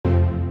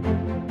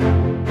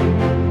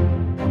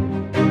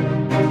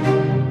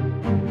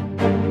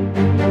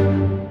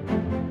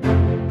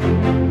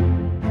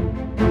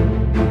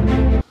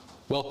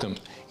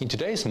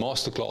today's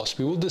masterclass,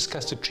 we will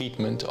discuss the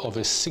treatment of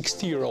a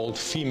 60-year-old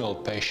female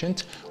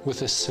patient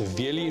with a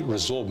severely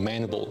resorbed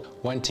mandible,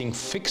 wanting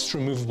fixed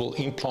removable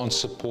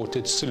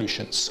implant-supported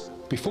solutions.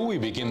 Before we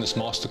begin this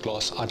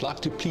masterclass, I'd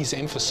like to please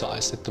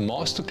emphasize that the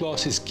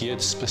masterclass is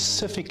geared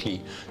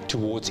specifically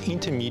towards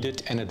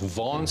intermediate and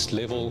advanced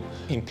level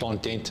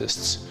implant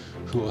dentists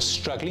who are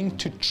struggling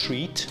to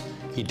treat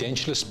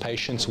edentulous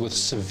patients with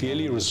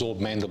severely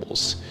resorbed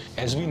mandibles.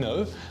 As we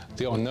know,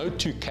 there are no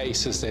two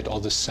cases that are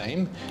the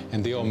same,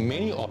 and there are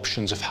many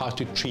options of how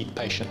to treat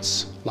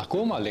patients. Like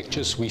all my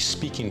lectures, we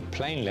speak in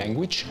plain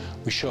language.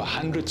 We show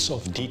hundreds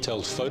of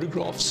detailed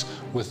photographs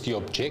with the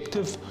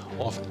objective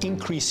of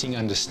increasing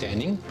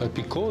understanding. But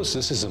because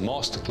this is a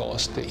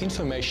masterclass, the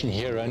information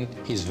herein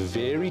is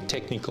very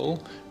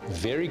technical,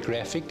 very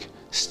graphic,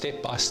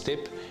 step by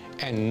step,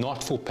 and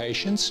not for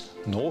patients,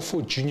 nor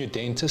for junior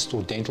dentists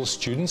or dental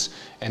students,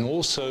 and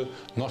also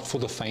not for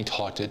the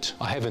faint-hearted.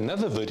 I have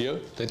another video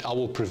that I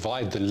will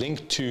provide the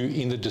link to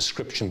in the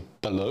description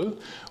below,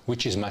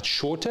 which is much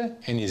shorter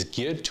and is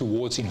geared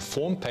towards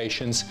informed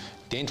patients,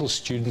 dental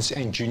students,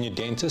 and junior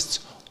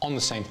dentists on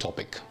the same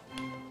topic.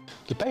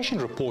 The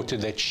patient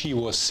reported that she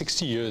was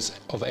 60 years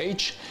of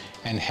age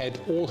and had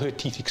all her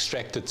teeth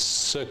extracted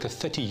circa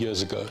 30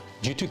 years ago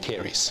due to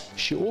caries.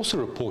 She also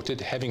reported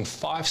having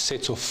 5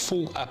 sets of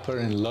full upper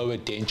and lower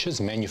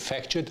dentures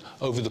manufactured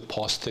over the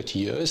past 30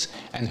 years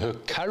and her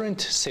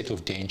current set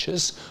of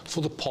dentures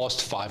for the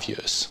past 5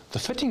 years. The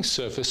fitting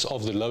surface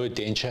of the lower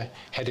denture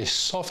had a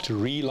soft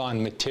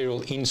reline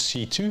material in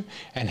situ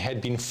and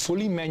had been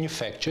fully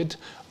manufactured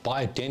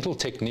by a dental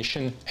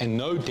technician, and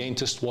no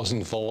dentist was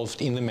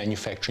involved in the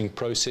manufacturing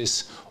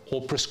process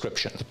or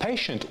prescription. The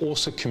patient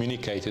also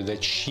communicated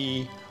that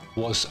she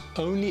was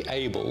only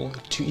able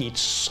to eat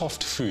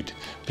soft food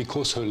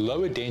because her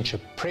lower denture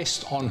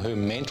pressed on her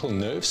mental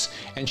nerves,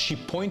 and she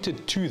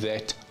pointed to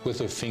that with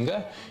her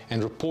finger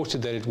and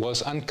reported that it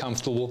was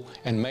uncomfortable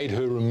and made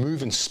her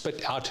remove and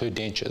spit out her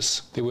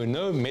dentures. There were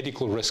no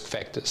medical risk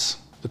factors.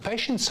 The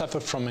patient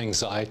suffered from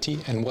anxiety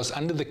and was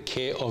under the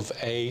care of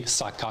a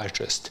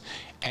psychiatrist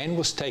and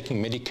was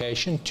taking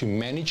medication to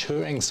manage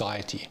her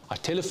anxiety. I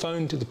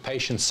telephoned the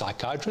patient's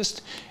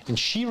psychiatrist, and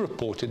she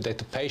reported that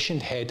the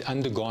patient had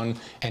undergone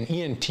an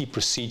ENT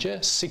procedure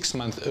 6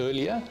 months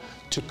earlier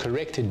to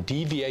correct a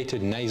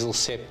deviated nasal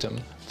septum.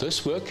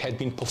 This work had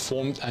been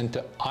performed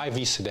under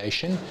IV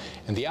sedation,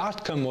 and the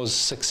outcome was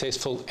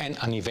successful and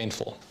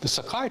uneventful. The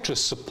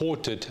psychiatrist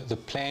supported the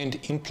planned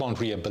implant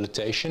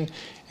rehabilitation,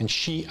 and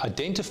she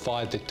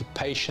identified that the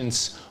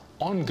patient's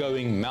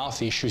ongoing mouth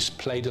issues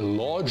played a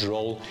large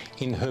role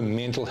in her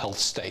mental health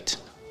state.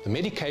 The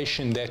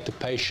medication that the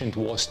patient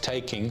was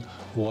taking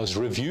was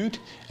reviewed,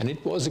 and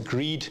it was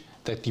agreed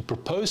that the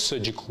proposed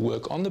surgical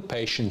work on the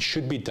patient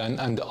should be done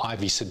under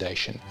IV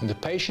sedation. And the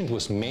patient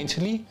was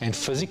mentally and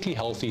physically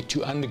healthy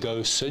to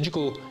undergo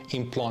surgical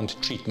implant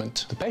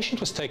treatment. The patient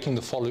was taking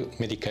the following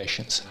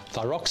medications: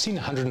 thyroxine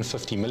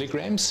 150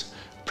 milligrams,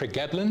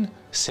 pregabalin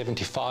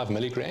 75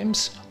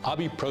 milligrams,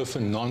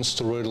 ibuprofen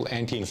non-steroidal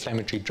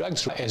anti-inflammatory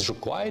drugs as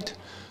required,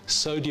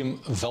 sodium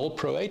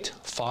valproate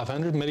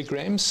 500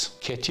 milligrams,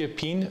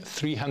 quetiapine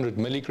 300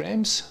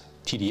 milligrams,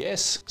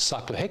 TDS,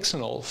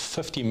 cyclohexanol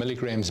 50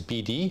 milligrams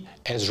BD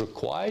as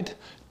required,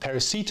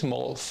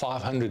 paracetamol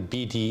 500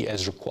 BD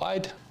as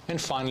required,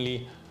 and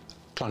finally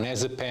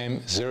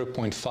clonazepam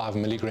 0.5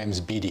 milligrams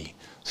BD.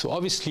 So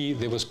obviously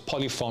there was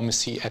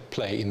polypharmacy at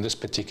play in this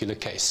particular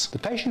case. The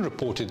patient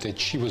reported that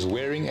she was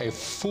wearing a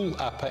full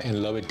upper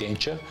and lower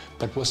denture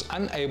but was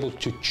unable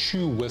to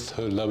chew with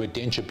her lower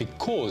denture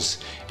because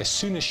as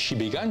soon as she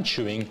began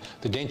chewing,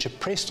 the denture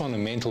pressed on the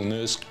mental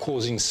nerves,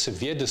 causing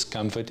severe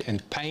discomfort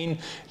and pain,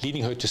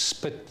 leading her to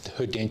spit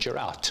her denture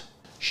out.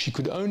 She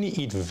could only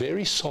eat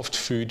very soft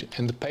food,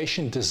 and the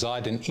patient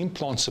desired an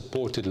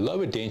implant-supported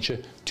lower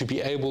denture to be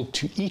able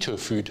to eat her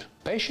food.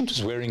 The patient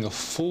was wearing a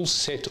full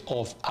set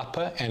of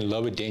upper and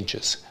lower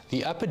dentures.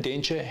 The upper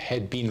denture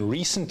had been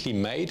recently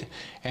made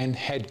and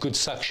had good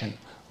suction.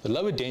 The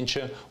lower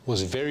denture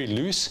was very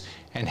loose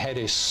and had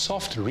a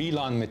soft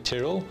reline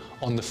material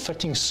on the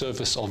fitting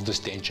surface of this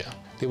denture.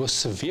 There was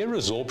severe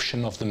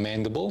resorption of the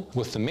mandible,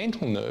 with the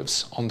mental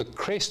nerves on the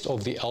crest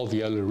of the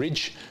alveolar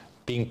ridge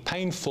being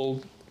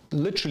painful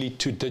literally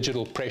to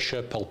digital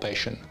pressure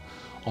palpation.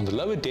 On the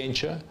lower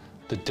denture,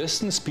 the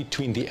distance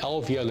between the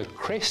alveolar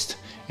crest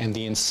and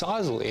the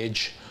incisal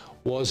edge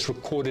was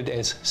recorded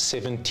as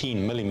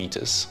 17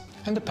 millimeters,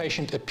 and the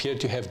patient appeared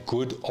to have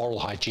good oral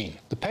hygiene.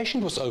 The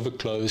patient was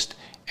overclosed,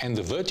 and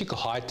the vertical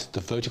height,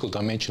 the vertical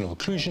dimension of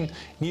occlusion,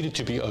 needed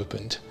to be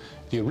opened.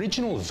 The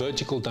original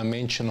vertical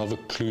dimension of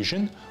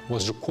occlusion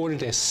was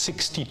recorded as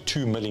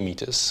 62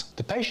 millimeters.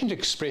 The patient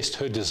expressed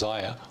her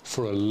desire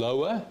for a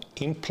lower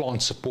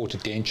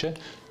implant-supported denture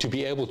to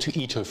be able to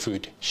eat her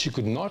food. She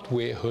could not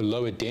wear her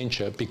lower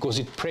denture because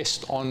it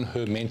pressed on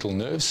her mental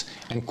nerves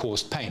and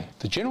caused pain.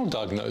 The general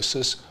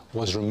diagnosis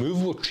was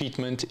removable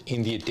treatment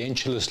in the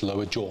edentulous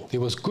lower jaw.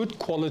 There was good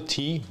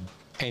quality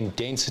and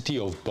density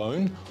of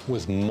bone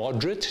with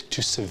moderate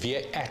to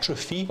severe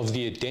atrophy of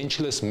the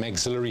edentulous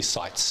maxillary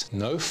sites.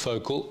 No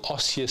focal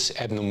osseous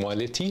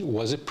abnormality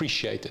was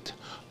appreciated.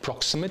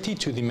 Proximity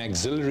to the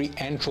maxillary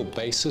antral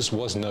bases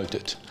was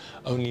noted.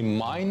 Only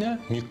minor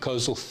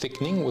mucosal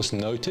thickening was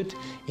noted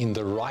in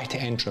the right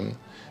antrum.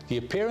 The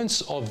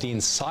appearance of the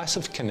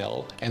incisive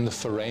canal and the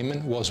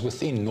foramen was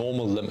within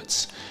normal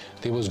limits.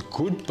 There was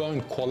good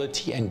bone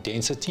quality and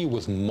density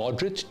with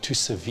moderate to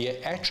severe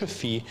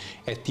atrophy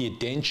at the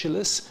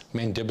edentulous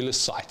mandibular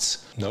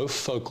sites. No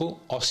focal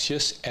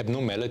osseous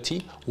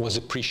abnormality was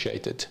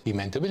appreciated. The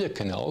mandibular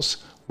canals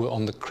were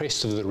on the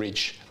crest of the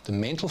ridge. The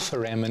mental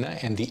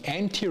foramina and the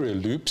anterior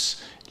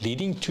loops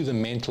leading to the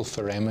mental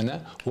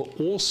foramina were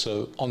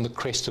also on the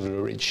crest of the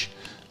ridge.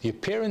 The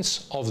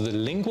appearance of the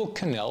lingual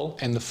canal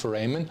and the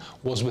foramen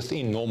was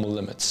within normal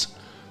limits.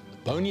 The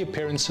bony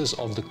appearances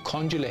of the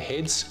condylar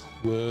heads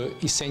were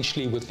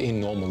essentially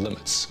within normal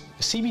limits.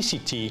 A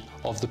CBCT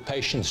of the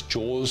patient's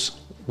jaws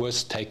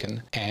was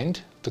taken and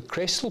the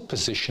crestal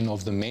position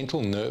of the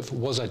mental nerve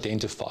was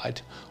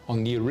identified.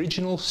 On the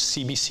original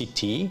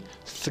CBCT,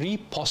 3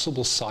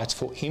 possible sites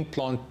for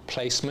implant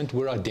placement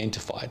were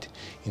identified.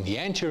 In the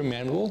anterior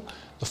mandible,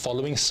 the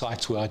following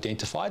sites were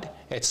identified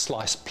at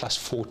slice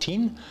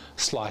 +14,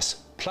 slice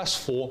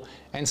 +4,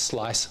 and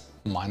slice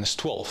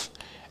 -12.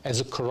 As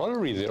a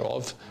corollary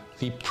thereof,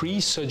 the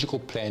pre-surgical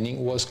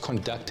planning was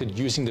conducted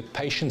using the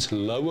patient's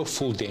lower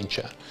full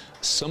denture,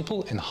 a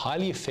simple and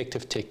highly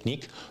effective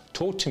technique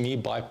taught to me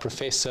by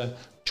Professor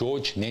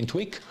George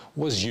Nentwick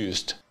was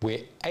used,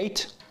 where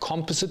 8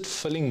 composite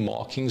filling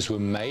markings were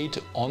made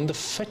on the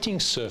fitting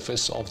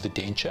surface of the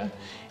denture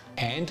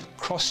and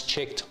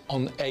cross-checked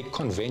on a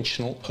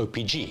conventional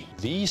OPG.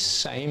 These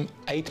same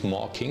 8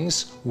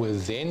 markings were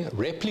then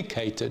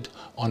replicated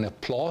on a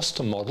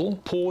plaster model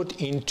poured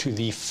into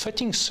the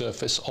fitting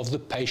surface of the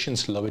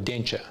patient's lower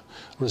denture,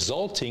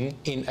 resulting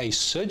in a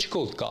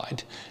surgical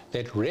guide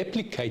that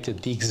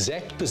replicated the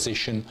exact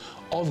position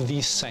of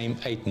these same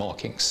 8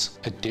 markings.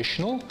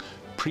 Additional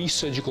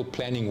pre-surgical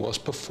planning was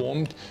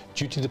performed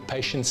due to the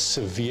patient's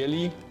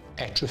severely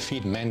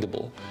atrophied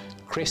mandible,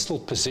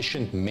 crestal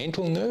positioned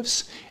mental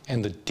nerves,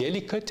 and the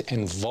delicate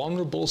and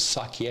vulnerable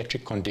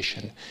psychiatric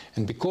condition.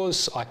 And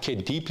because I care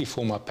deeply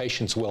for my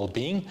patient's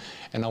well-being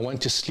and I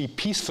want to sleep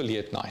peacefully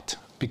at night,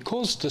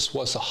 because this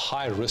was a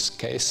high-risk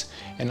case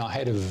and I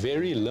had a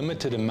very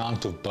limited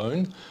amount of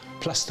bone,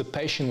 plus the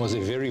patient was a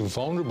very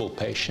vulnerable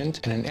patient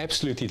and an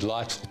absolutely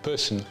delightful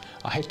person,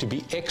 I had to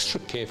be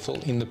extra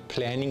careful in the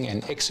planning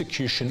and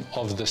execution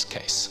of this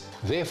case.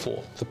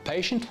 Therefore, the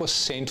patient was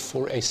sent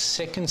for a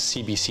second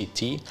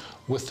CBCT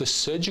with the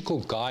surgical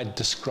guide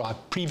described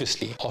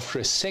previously. After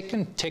a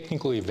second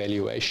technical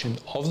evaluation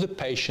of the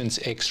patient's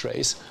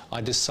x-rays,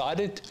 I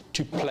decided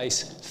to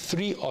place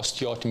 3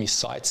 osteotomy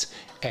sites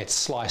at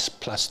slice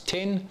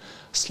 +10,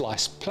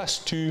 slice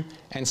 +2,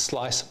 and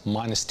slice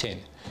 -10.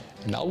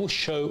 And I will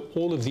show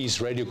all of these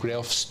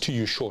radiographs to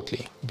you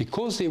shortly.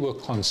 Because there were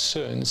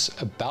concerns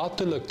about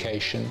the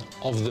location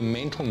of the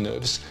mental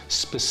nerves,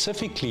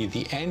 specifically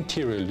the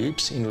anterior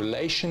loops in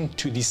relation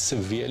to the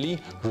severely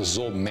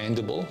resorbed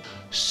mandible,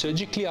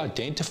 surgically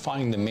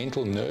identifying the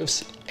mental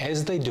nerves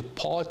as they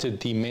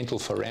departed the mental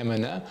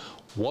foramina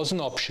was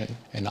an option.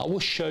 And I will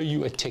show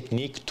you a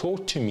technique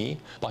taught to me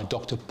by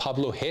Dr.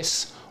 Pablo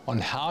Hess on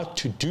how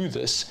to do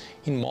this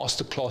in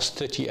Masterclass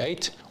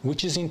 38,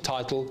 which is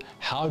entitled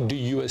How Do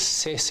You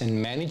Assess and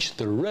Manage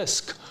the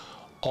Risk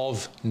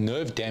of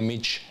Nerve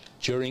Damage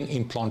During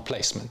Implant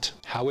Placement.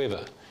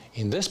 However,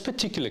 in this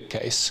particular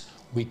case,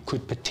 we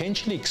could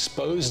potentially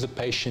expose the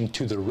patient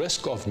to the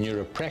risk of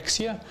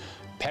neuropraxia,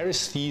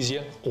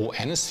 paresthesia, or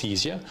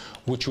anesthesia,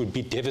 which would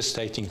be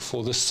devastating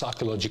for the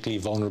psychologically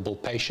vulnerable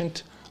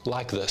patient,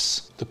 like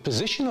this. The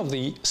position of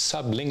the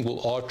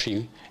sublingual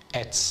artery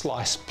at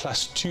slice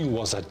 +2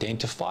 was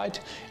identified,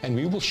 and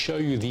we will show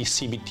you the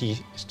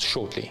CBT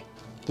shortly.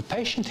 The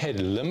patient had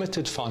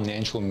limited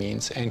financial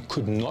means and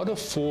could not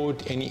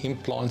afford any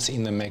implants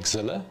in the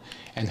maxilla,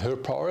 and her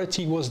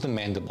priority was the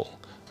mandible.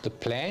 The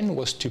plan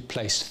was to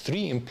place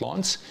 3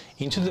 implants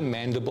into the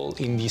mandible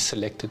in the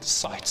selected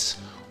sites,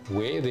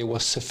 where there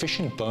was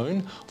sufficient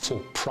bone for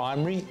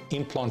primary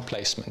implant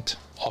placement.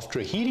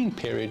 After a healing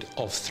period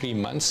of 3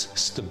 months,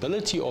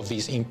 stability of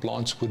these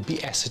implants would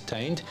be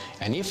ascertained,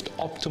 and if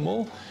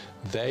optimal,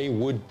 they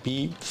would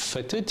be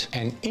fitted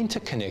and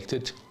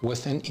interconnected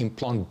with an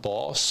implant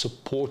bar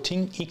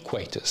supporting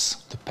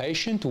equators. The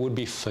patient would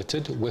be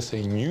fitted with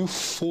a new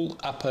full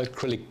upper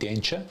acrylic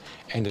denture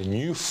and a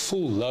new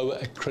full lower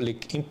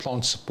acrylic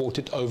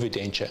implant-supported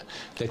overdenture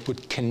that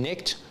would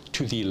connect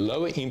to the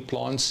lower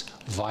implants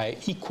via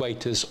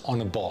equators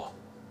on a bar.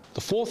 The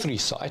 4-3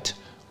 site,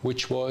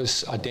 which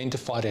was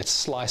identified at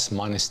slice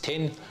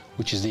 -10,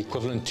 which is the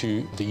equivalent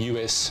to the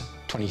US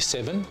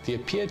 27, there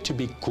appeared to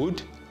be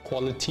good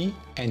quality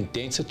and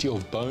density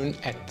of bone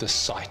at the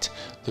site.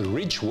 The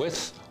ridge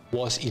width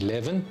was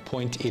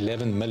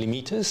 11.11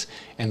 millimeters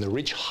and the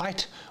ridge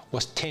height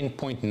was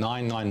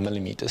 10.99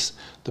 millimeters.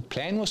 The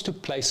plan was to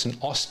place an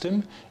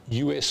Ostem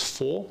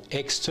US4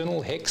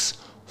 external hex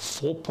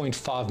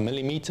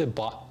 4.5mm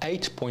by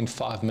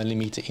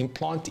 8.5mm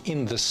implant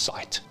in this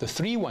site. The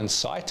 3-1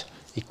 site,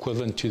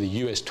 equivalent to the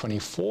US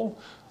 24,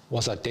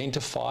 was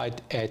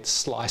identified at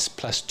slice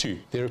 +2.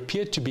 There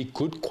appeared to be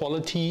good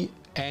quality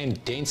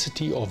and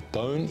density of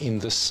bone in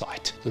this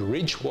site. The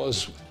ridge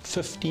was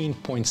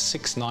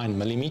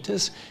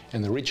 15.69mm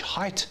and the ridge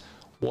height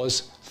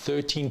was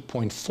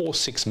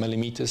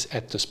 13.46mm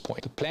at this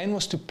point. The plan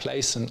was to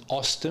place an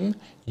Ostem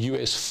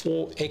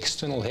US4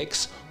 external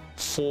hex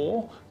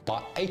 4 by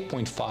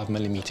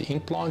 8.5mm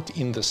implant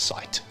in the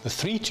site. The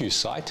 3-2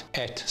 site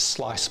at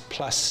slice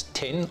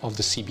 +10 of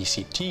the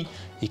CBCT,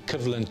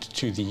 equivalent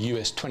to the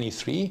US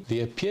 23,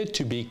 there appeared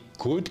to be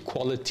good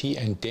quality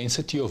and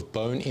density of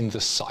bone in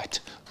the site.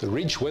 The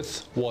ridge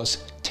width was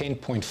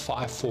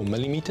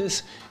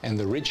 10.54mm and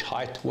the ridge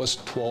height was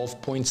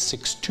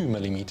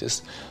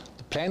 12.62mm.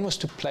 The plan was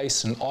to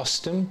place an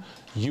Ostem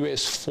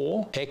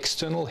US4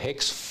 external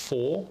hex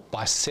 4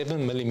 by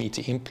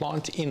 7mm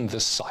implant in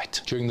this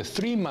site. During the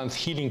 3-month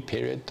healing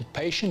period, the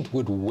patient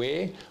would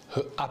wear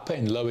her upper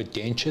and lower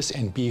dentures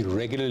and be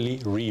regularly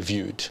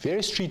reviewed.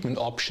 Various treatment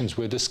options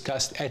were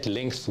discussed at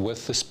length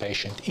with this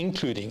patient,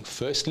 including,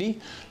 firstly,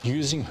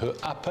 using her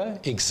upper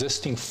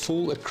existing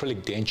full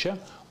acrylic denture,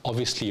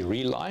 obviously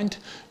relined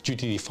due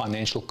to the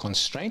financial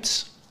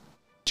constraints.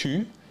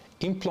 2,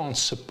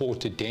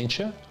 implant-supported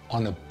denture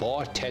on a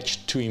bar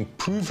attached to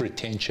improve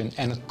retention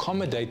and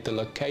accommodate the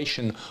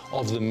location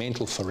of the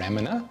mental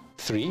foramina.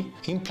 3,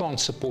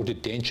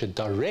 implant-supported denture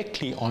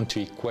directly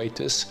onto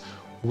equators,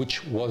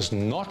 which was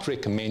not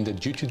recommended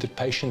due to the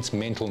patient's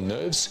mental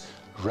nerves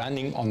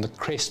running on the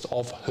crest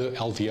of her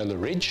alveolar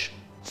ridge.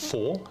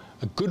 4,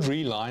 a good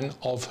reline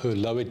of her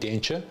lower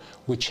denture,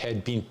 which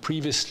had been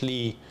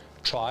previously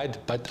tried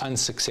but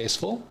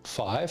unsuccessful.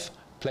 5,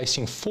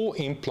 placing 4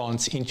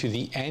 implants into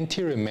the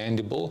anterior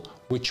mandible,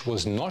 which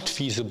was not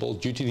feasible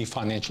due to the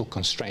financial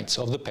constraints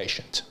of the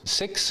patient.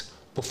 6,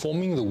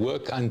 performing the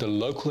work under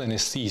local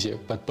anesthesia,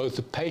 but both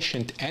the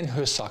patient and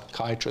her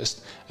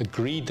psychiatrist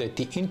agreed that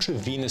the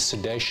intravenous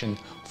sedation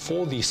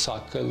for the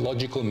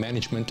psychological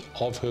management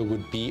of her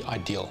would be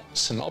ideal.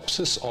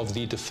 Synopsis of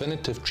the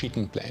definitive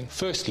treatment plan.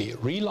 Firstly,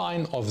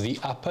 reline of the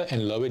upper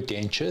and lower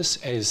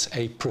dentures as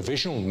a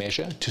provisional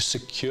measure to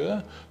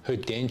secure her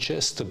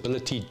denture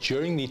stability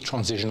during the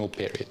transitional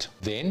period.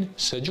 Then,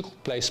 surgical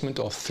placement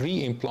of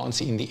 3 implants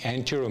in the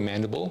anterior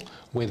mandible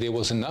where there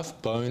was enough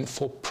bone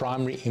for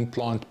primary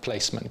implant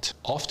placement.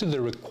 After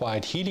the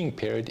required healing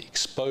period,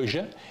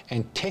 exposure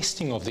and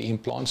testing of the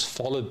implants,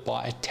 followed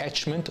by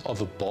attachment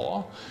of a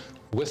bar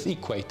with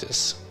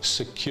equators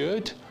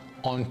secured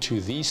onto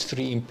these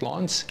 3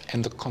 implants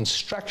and the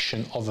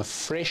construction of a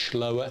fresh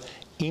lower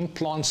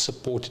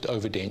implant-supported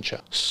overdenture.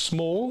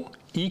 Small,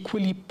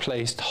 equally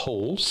placed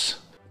holes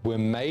were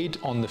made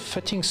on the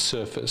fitting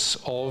surface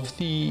of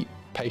the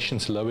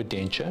patient's lower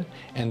denture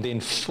and then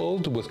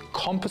filled with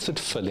composite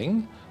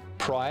filling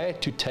prior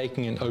to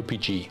taking an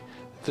OPG.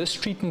 This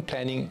treatment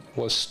planning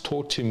was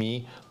taught to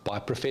me by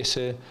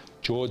Professor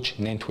George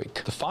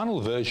Nentwick. The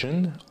final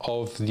version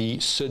of the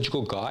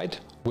surgical guide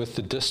with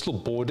the distal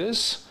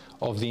borders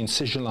of the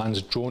incision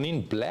lines drawn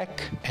in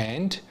black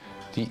and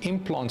the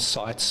implant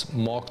sites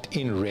marked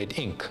in red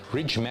ink.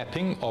 Ridge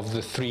mapping of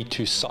the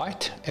 3-2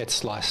 site at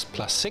slice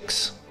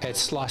 +6. At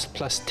slice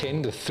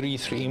 +10, the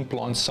 3-3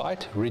 implant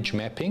site, ridge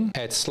mapping.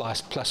 At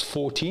slice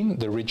 +14,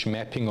 the ridge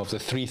mapping of the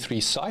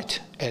 3-3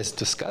 site, as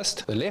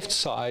discussed. The left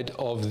side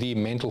of the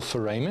mental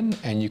foramen,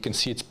 and you can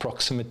see its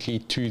proximity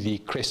to the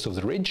crest of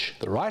the ridge.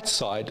 The right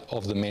side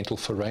of the mental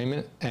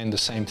foramen, and the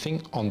same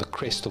thing on the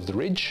crest of the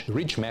ridge.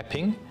 Ridge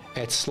mapping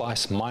at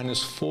slice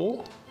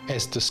 -4.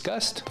 As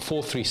discussed, the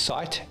 4-3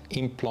 site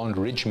implant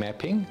ridge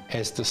mapping,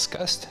 as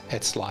discussed,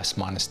 at slice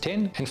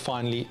 -10, and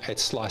finally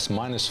at slice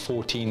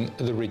 -14,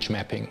 the ridge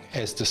mapping,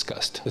 as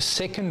discussed. The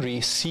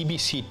secondary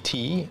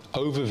CBCT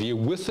overview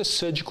with the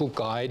surgical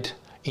guide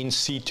in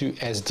situ,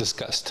 as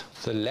discussed.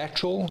 The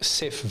lateral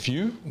Ceph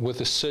view with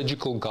the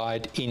surgical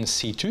guide in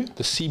situ,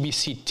 the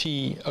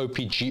CBCT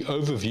OPG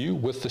overview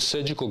with the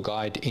surgical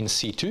guide in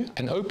situ,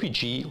 an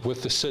OPG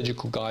with the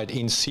surgical guide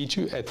in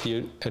situ at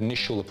the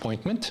initial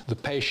appointment, the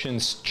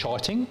patient's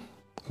charting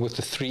with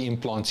the 3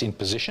 implants in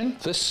position.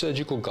 This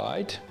surgical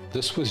guide,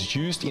 this was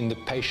used in the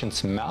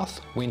patient's mouth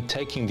when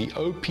taking the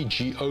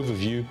OPG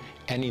overview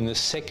and in the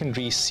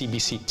secondary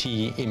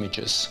CBCT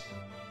images.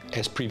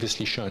 As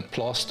previously shown,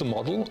 plaster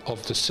model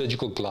of the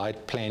surgical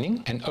glide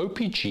planning, an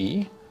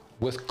OPG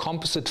with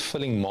composite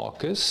filling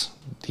markers.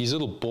 These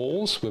little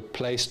balls were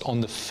placed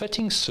on the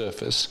fitting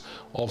surface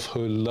of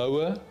her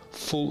lower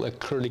full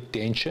acrylic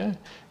denture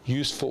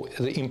used for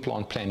the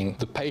implant planning.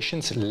 The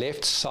patient's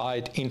left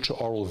side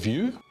intraoral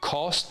view,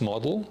 cast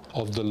model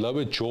of the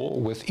lower jaw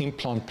with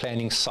implant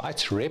planning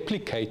sites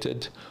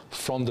replicated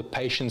from the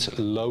patient's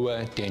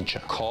lower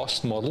denture.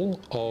 Cast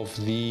model of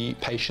the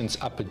patient's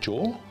upper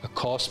jaw, a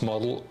cast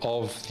model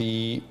of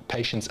the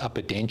patient's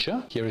upper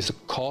denture. Here is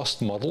a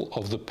cast model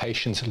of the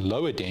patient's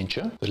lower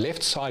denture. The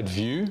left side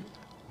view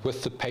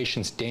with the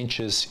patient's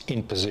dentures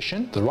in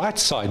position. The right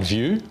side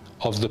view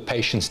of the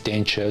patient's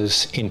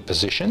dentures in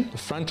position, the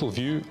frontal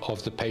view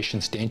of the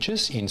patient's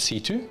dentures in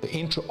situ, the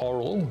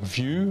intraoral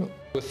view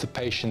with the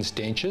patient's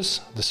dentures,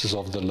 this is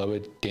of the lower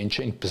denture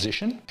in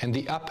position, and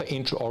the upper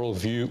intraoral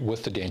view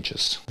with the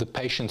dentures. The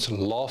patient's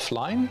laugh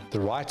line, the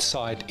right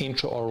side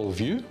intraoral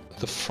view,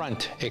 the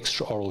front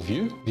extraoral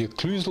view, the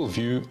occlusal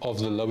view of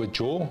the lower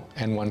jaw,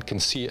 and one can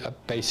see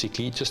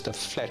basically just a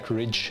flat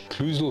ridge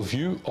occlusal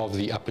view of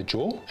the upper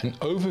jaw, an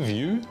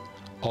overview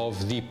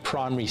of the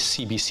primary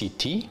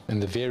CBCT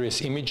and the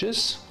various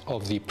images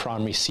of the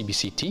primary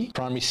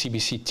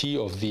CBCT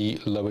of the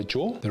lower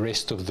jaw, the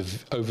rest of the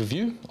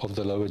overview of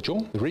the lower jaw,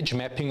 the ridge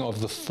mapping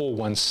of the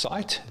 4-1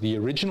 site, the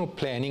original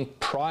planning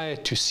prior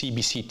to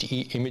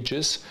CBCT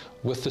images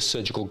with the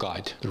surgical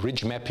guide, the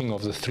ridge mapping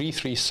of the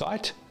 3-3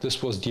 site.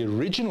 This was the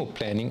original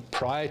planning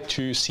prior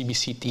to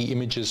CBCT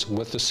images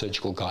with the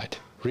surgical guide.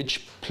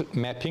 Ridge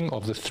mapping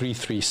of the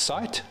 3-3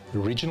 site,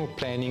 original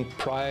planning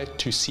prior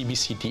to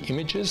CBCT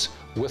images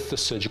with the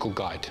surgical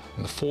guide.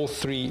 And the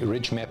 4-3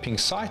 ridge mapping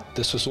site,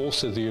 this was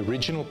also the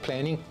original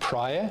planning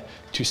prior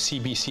to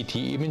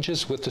CBCT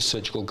images with the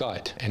surgical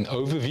guide. An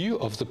overview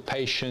of the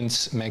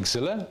patient's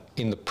maxilla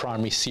in the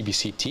primary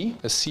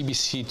CBCT, a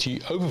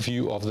CBCT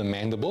overview of the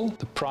mandible,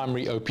 the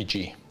primary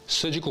OPG.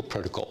 Surgical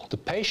protocol. The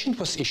patient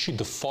was issued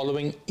the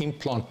following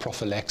implant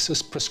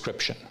prophylaxis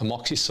prescription: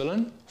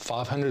 amoxicillin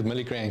 500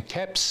 milligram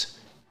caps,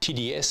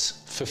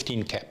 TDS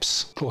 15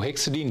 caps,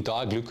 chlorhexidine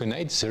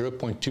digluconate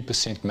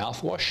 0.2%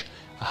 mouthwash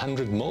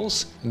 100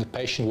 mils, and the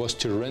patient was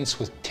to rinse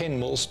with 10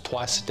 mils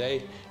twice a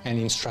day and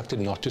instructed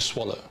not to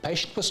swallow. The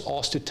patient was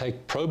asked to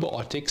take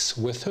probiotics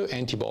with her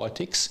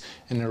antibiotics,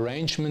 and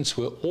arrangements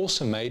were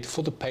also made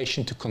for the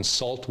patient to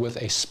consult with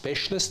a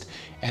specialist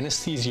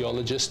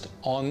anesthesiologist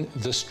on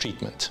this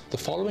treatment. The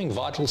following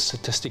vital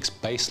statistics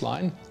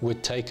baseline were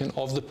taken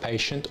of the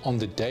patient on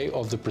the day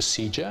of the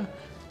procedure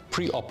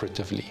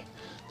preoperatively.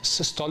 The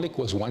systolic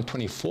was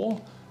 124,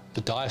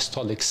 the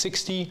diastolic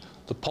 60,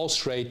 the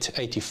pulse rate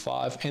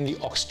 85, and the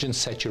oxygen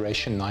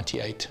saturation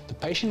 98. The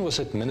patient was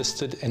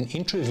administered an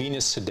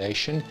intravenous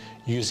sedation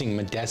using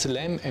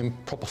midazolam and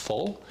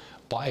propofol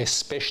by a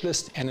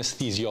specialist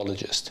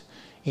anesthesiologist.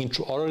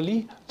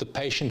 Intraorally, the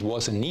patient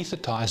was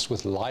anesthetized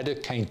with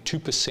lidocaine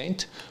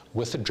 2%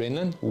 with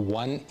adrenaline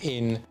 1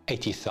 in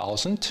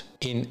 80,000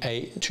 in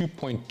a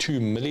 2.2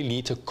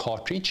 milliliter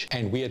cartridge,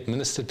 and we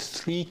administered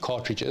 3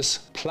 cartridges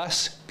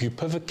plus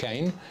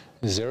bupivacaine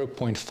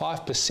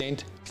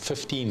 0.5%,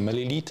 15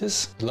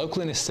 milliliters.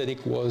 Local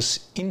anesthetic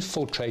was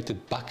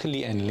infiltrated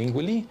buccally and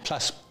lingually,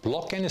 plus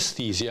block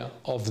anesthesia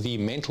of the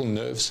mental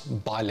nerves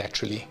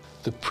bilaterally.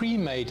 The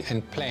pre-made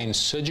and planned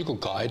surgical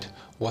guide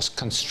was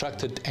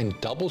constructed and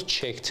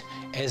double-checked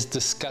as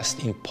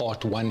discussed in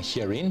part 1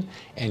 herein,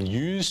 and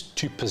used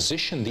to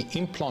position the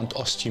implant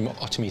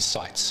osteotomy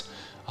sites.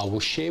 I will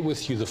share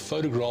with you the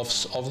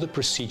photographs of the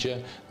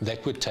procedure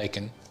that were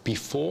taken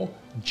before,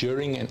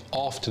 during, and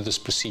after this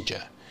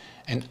procedure.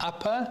 An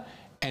upper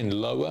and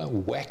lower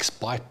wax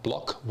bite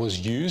block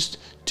was used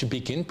to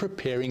begin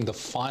preparing the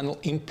final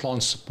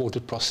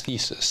implant-supported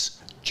prosthesis.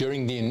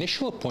 During the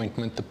initial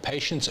appointment, the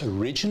patient's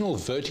original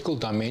vertical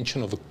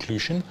dimension of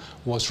occlusion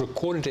was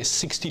recorded as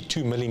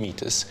 62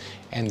 millimeters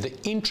and the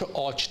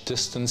intra-arch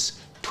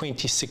distance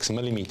 26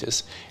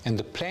 millimeters, and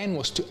the plan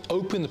was to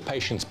open the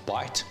patient's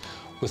bite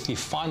with the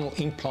final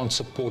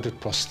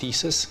implant-supported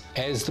prosthesis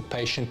as the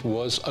patient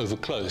was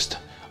overclosed.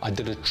 I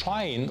did a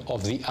try-in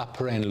of the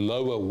upper and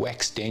lower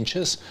wax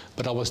dentures,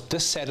 but I was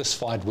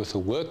dissatisfied with the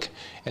work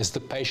as the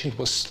patient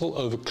was still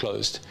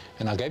overclosed,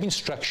 and I gave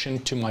instruction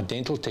to my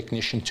dental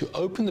technician to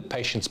open the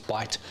patient's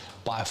bite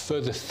by a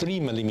further 3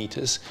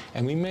 millimeters,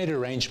 and we made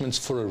arrangements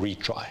for a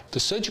retry. The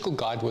surgical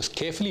guide was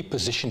carefully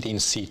positioned in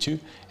situ,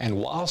 and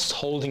whilst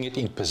holding it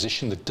in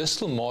position, the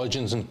distal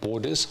margins and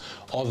borders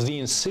of the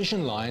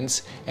incision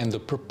lines and the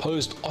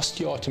proposed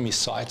osteotomy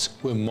sites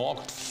were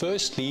marked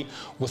firstly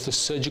with a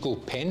surgical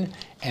pen,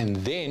 and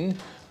then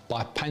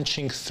by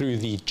punching through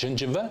the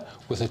gingiva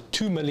with a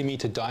 2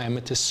 millimeter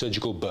diameter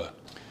surgical burr.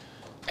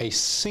 A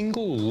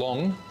single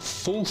long,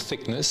 full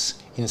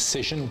thickness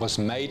incision was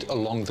made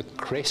along the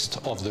crest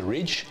of the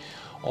ridge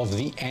of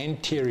the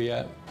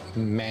anterior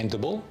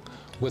mandible,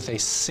 with a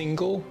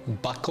single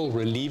buccal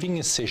relieving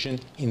incision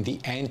in the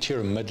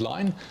anterior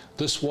midline.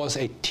 This was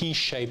a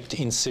T-shaped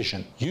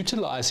incision.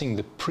 Utilizing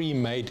the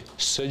pre-made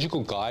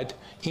surgical guide,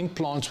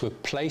 implants were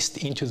placed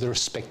into the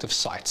respective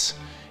sites.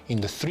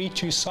 In the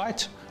 3-2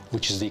 site,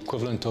 which is the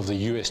equivalent of the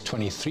US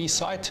 23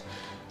 site,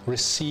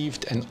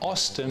 received an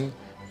Ostem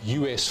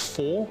US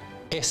 4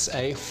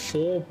 SA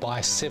 4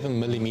 by 7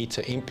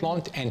 millimeter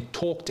implant and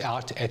torqued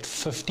out at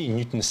 50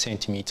 Newton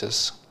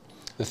centimeters.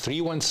 The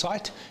 3-1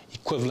 site,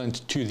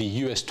 equivalent to the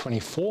US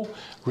 24,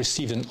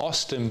 received an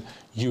Ostem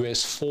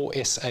US 4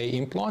 SA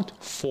implant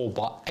 4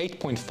 by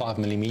 8.5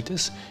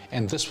 millimeters,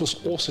 and this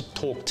was also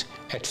torqued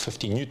at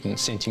 50 Newton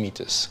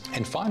centimeters.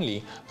 And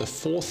finally, the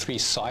 4-3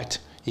 site,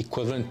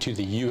 equivalent to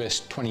the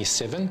US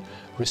 27,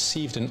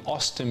 received an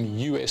Ostem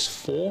US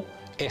 4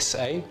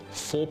 SA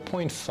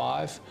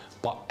 4.5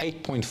 by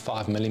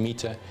 8.5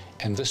 millimeter,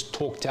 and this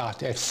torqued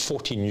out at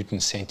 40 Newton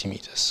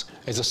centimeters.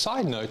 As a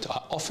side note,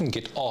 I often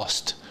get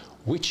asked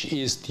which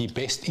is the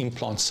best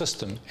implant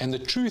system, and the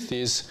truth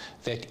is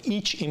that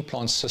each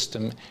implant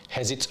system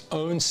has its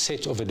own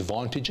set of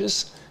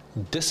advantages,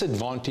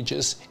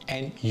 disadvantages,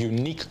 and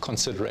unique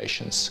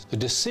considerations. The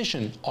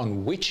decision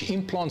on which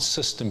implant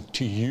system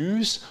to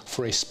use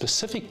for a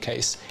specific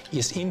case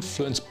is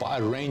influenced by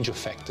a range of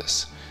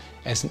factors.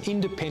 As an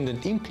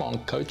independent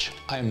implant coach,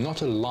 I am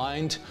not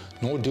aligned,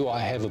 nor do I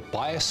have a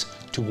bias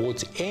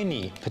towards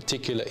any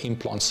particular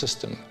implant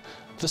system.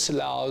 This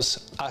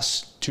allows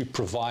us to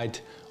provide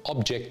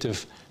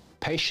objective,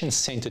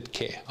 patient-centered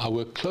care. I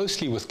work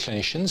closely with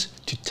clinicians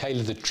to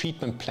tailor the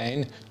treatment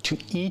plan to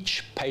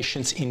each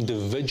patient's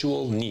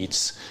individual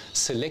needs,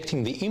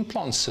 selecting the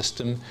implant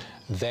system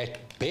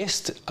that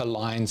best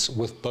aligns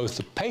with both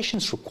the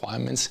patient's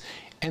requirements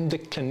and the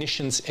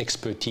clinician's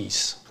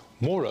expertise.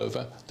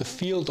 Moreover, the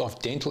field of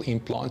dental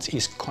implants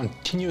is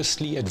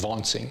continuously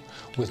advancing,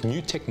 with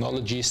new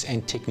technologies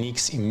and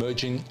techniques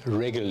emerging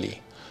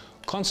regularly.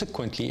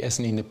 Consequently, as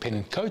an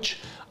independent coach,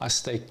 I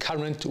stay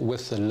current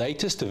with the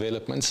latest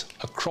developments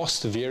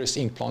across the various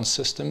implant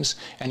systems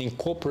and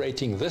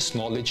incorporating this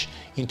knowledge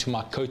into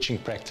my coaching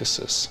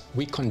practices.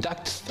 We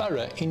conduct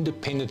thorough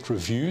independent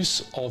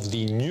reviews of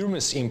the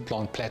numerous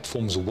implant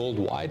platforms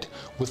worldwide,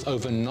 with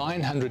over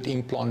 900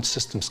 implant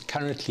systems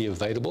currently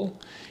available.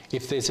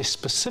 If there's a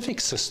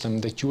specific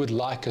system that you would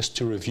like us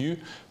to review,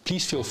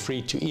 please feel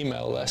free to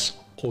email us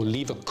or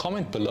leave a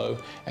comment below,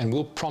 and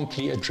we'll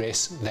promptly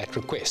address that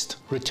request.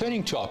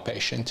 Returning to our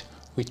patient,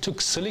 we took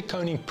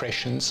silicone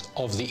impressions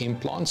of the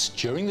implants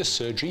during the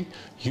surgery,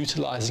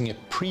 utilizing a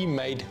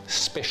pre-made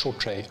special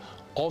tray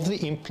of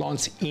the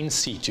implants in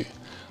situ.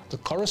 The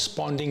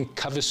corresponding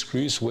cover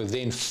screws were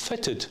then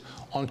fitted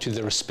onto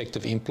the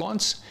respective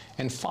implants,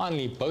 and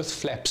finally both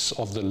flaps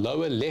of the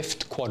lower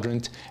left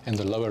quadrant and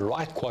the lower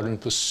right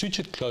quadrant were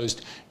sutured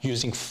closed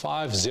using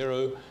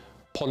 5-0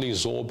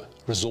 polysorb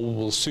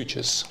resorbable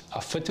sutures. I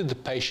fitted the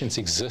patient's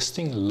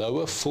existing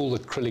lower full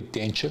acrylic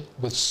denture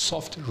with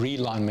soft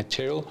reline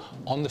material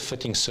on the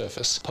fitting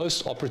surface.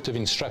 Post-operative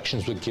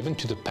instructions were given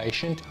to the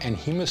patient and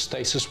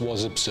hemostasis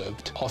was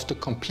observed. After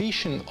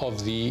completion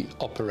of the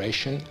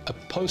operation, a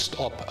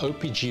post-op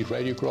OPG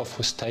radiograph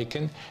was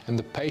taken and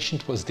the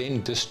patient was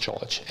then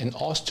discharged and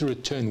asked to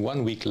return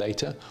 1 week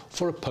later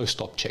for a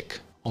post-op check.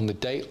 On the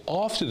day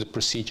after the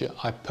procedure,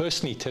 I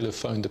personally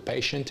telephoned the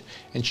patient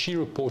and she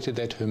reported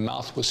that her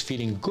mouth was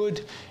feeling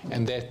good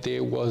and that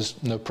there was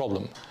no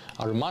problem.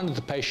 I reminded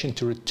the patient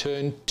to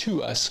return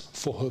to us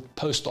for her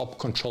post-op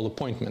control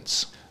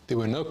appointments. There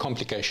were no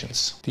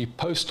complications. The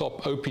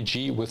post-op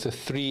OPG with the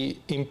 3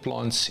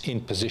 implants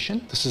in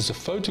position. This is a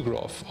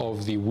photograph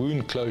of the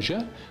wound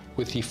closure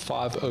with the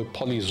 5-0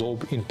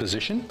 polysorb in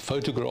position.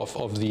 Photograph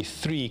of the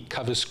 3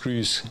 cover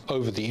screws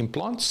over the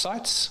implant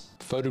sites.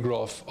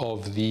 Photograph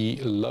of the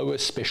lower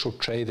special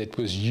tray that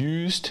was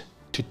used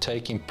to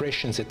take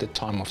impressions at the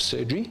time of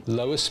surgery.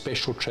 Lower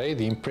special tray,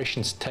 the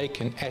impressions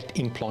taken at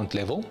implant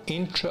level.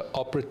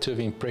 Intraoperative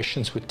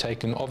impressions were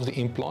taken of the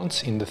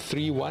implants in the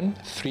 3-1,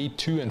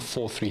 3-2 and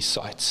 4-3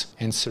 sites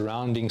and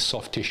surrounding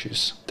soft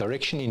tissues.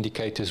 Direction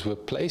indicators were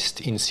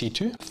placed in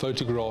situ.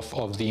 Photograph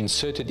of the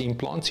inserted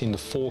implants in the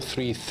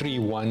 4-3,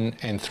 3-1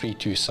 and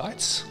 3-2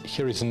 sites.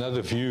 Here is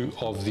another view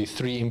of the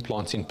 3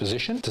 implants in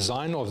position.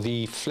 Design of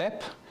the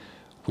flap,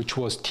 which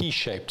was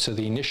T-shaped, so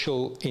the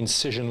initial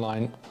incision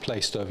line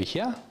placed over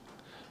here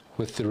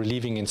with the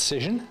relieving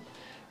incision,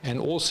 and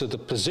also the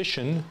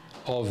position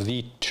of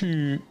the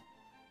 2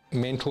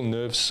 mental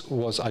nerves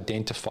was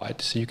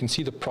identified. So you can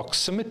see the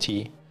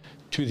proximity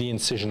to the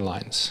incision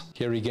lines.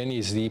 Here again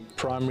is the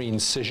primary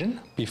incision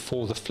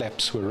before the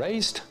flaps were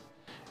raised,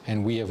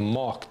 and we have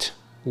marked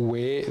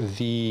where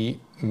the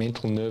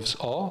mental nerves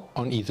are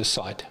on either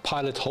side.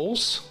 Pilot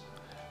holes,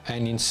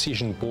 an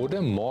incision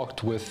border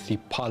marked with the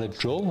pilot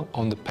drill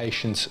on the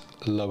patient's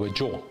lower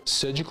jaw.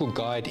 Surgical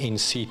guide in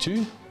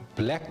situ.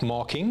 Black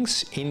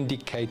markings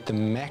indicate the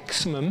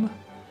maximum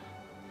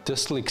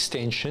distal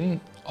extension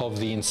of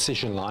the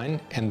incision line,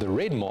 and the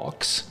red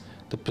marks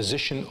the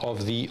position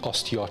of the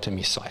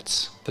osteotomy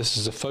sites. This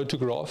is a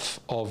photograph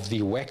of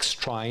the wax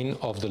try-in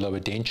of the lower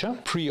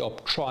denture,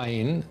 pre-op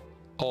try-in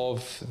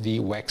of the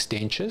wax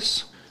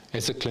dentures.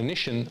 As a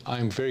clinician, I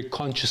am very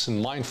conscious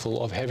and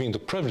mindful of having the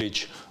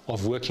privilege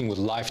of working with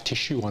live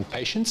tissue on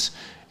patients,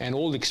 and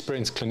all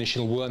experienced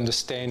clinicians will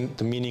understand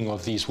the meaning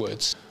of these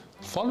words.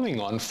 Following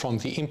on from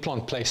the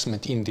implant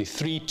placement in the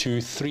 3-2,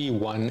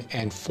 3-1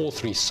 and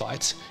 4-3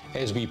 sites,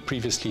 as we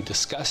previously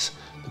discussed,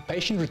 the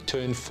patient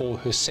returned for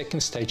her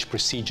second stage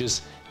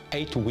procedures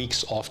 8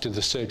 weeks after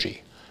the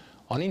surgery.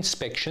 On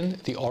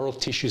inspection, the oral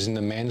tissues in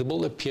the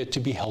mandible appeared to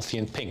be healthy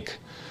and pink.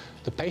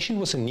 The patient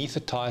was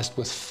anesthetized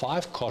with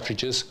 5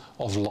 cartridges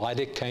of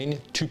lidocaine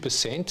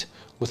 2%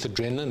 with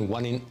adrenaline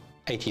 1 in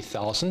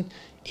 80,000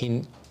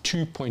 in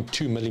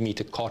 2.2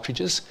 millimeter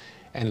cartridges,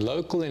 and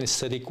local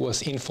anesthetic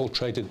was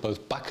infiltrated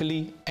both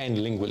buccally and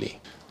lingually.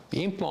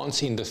 The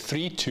implants in the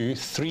 3-2,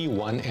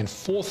 3-1 and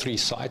 4-3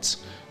 sites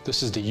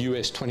this is the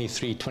US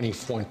 23,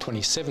 24 and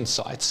 27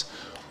 sites,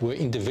 were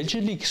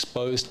individually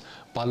exposed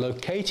by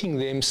locating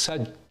them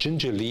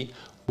subgingivally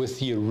with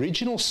the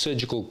original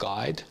surgical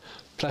guide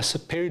plus a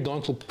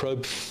periodontal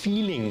probe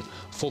feeling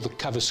for the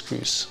cover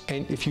screws.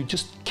 And if you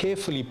just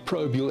carefully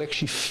probe, you'll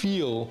actually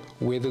feel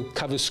where the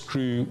cover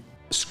screw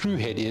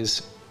head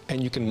is,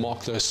 and you can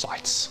mark those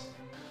sites.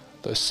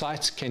 Those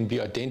sites can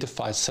be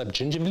identified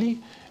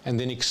subgingivally and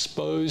then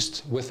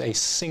exposed with a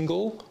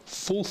single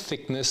full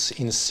thickness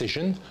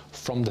incision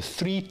from the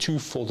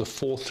 3-2 for the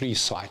 4-3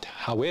 site.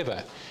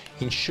 However,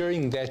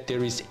 ensuring that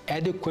there is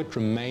adequate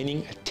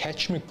remaining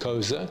attached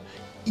mucosa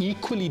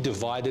equally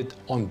divided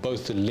on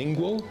both the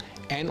lingual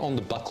and on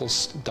the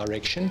buccal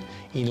direction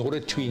in order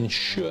to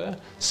ensure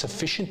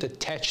sufficient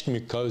attached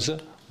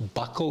mucosa,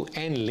 buccal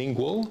and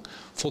lingual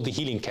for the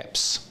healing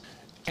caps,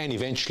 and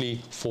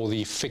eventually for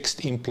the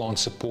fixed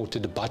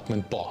implant-supported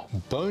abutment bar.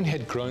 Bone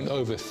had grown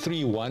over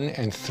 3-1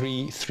 and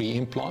 3-3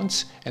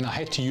 implants, and I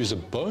had to use a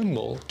bone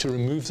mill to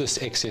remove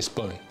this excess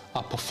bone.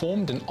 I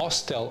performed an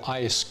Ostel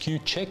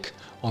ISQ check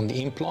on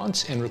the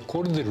implants and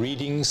recorded the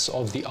readings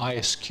of the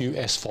ISQ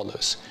as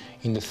follows.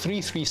 In the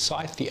 3-3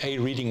 site, the A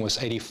reading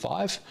was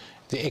 85,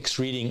 the X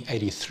reading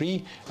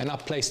 83, and I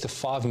placed a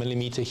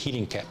 5mm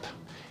healing cap.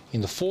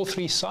 In the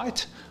 4-3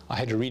 site, I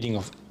had a reading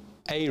of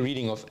A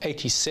reading of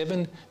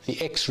 87,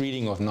 the X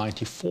reading of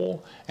 94,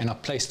 and I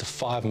placed a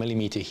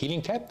 5mm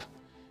healing cap.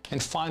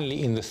 And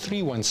finally, in the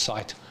 3-1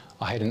 site,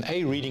 I had an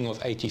A reading of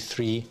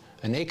 83,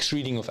 an X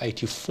reading of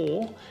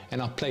 84,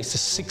 and I placed a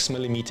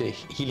 6mm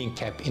healing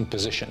cap in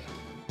position.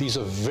 These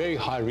are very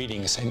high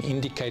readings and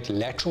indicate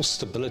lateral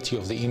stability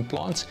of the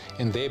implants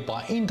and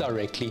thereby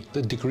indirectly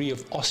the degree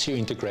of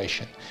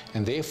osseointegration,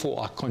 and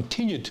therefore I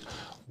continued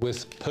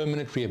with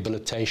permanent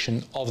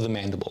rehabilitation of the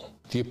mandible.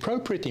 The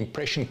appropriate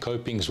impression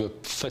copings were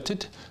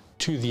fitted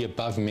to the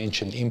above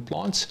mentioned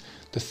implants.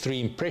 The 3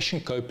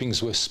 impression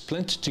copings were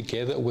splinted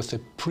together with a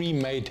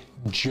pre-made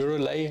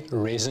Duralay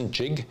resin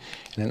jig,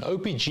 and an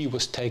OPG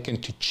was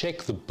taken to check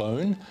the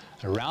bone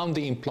around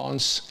the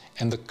implants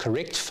and the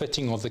correct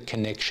fitting of the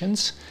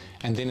connections,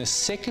 and then a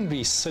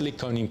secondary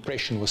silicone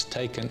impression was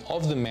taken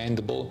of the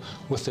mandible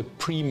with a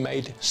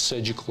pre-made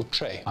surgical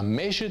tray. I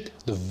measured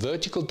the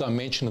vertical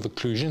dimension of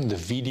occlusion, the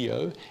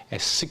VDO,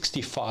 as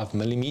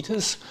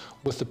 65mm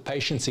with the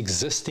patient's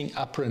existing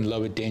upper and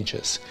lower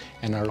dentures,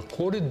 and I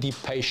recorded the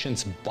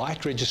patient's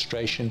bite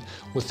registration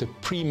with a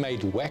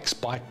pre-made wax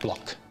bite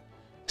block.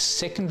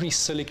 Secondary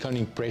silicone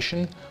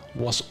impression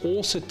was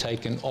also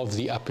taken of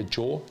the upper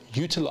jaw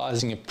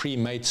utilizing a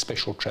pre-made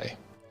special tray.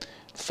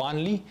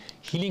 Finally,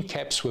 healing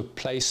caps were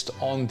placed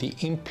on the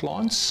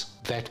implants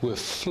that were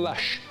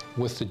flush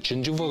with the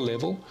gingival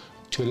level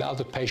to allow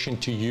the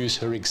patient to use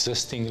her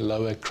existing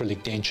lower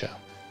acrylic denture.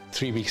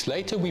 3 weeks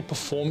later, we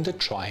performed a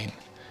try-in.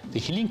 The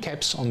healing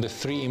caps on the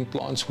 3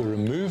 implants were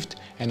removed,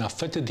 and I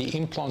fitted the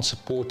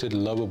implant-supported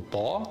lower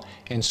bar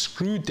and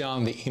screwed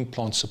down the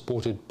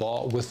implant-supported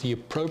bar with the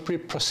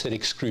appropriate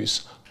prosthetic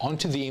screws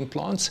onto the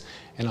implants,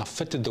 and I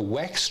fitted the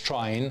wax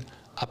try-in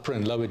upper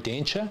and lower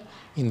denture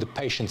in the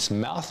patient's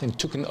mouth and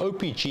took an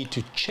OPG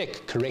to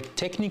check correct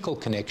technical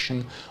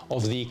connection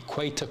of the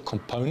equator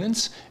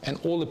components, and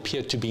all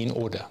appeared to be in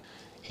order.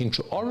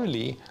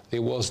 Intraorally,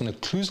 there was an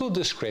occlusal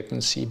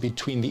discrepancy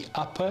between the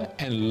upper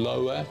and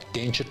lower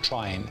denture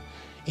try-in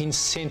in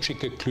centric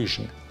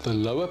occlusion. The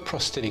lower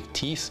prosthetic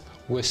teeth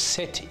were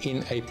set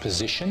in a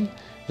position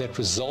that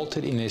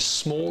resulted in a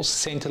small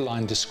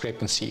centerline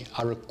discrepancy.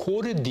 I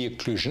recorded the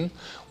occlusion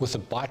with a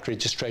bite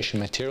registration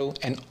material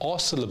and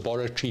asked the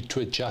laboratory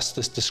to adjust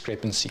this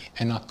discrepancy,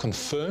 and I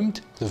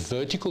confirmed the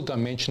vertical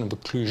dimension of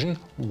occlusion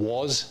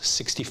was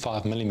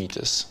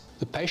 65mm.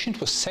 The patient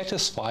was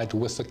satisfied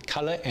with the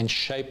color and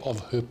shape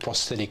of her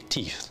prosthetic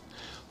teeth.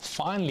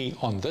 Finally,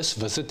 on this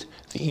visit,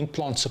 the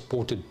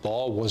implant-supported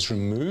bar was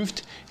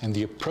removed and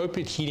the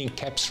appropriate healing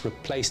caps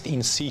replaced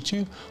in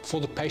situ for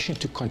the patient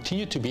to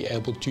continue to be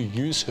able to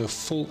use her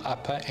full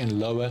upper and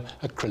lower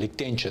acrylic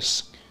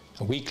dentures.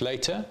 A week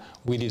later,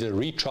 we did a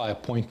retry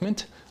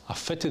appointment. I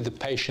fitted the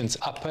patient's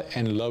upper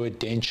and lower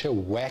denture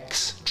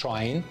wax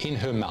try-in in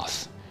her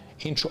mouth.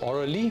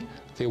 Intraorally,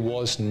 there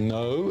was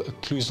no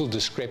occlusal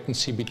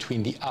discrepancy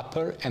between the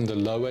upper and the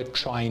lower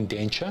try-in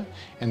denture,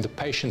 and the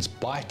patient's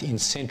bite in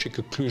centric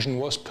occlusion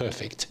was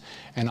perfect,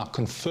 and I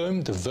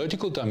confirmed the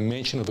vertical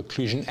dimension of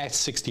occlusion at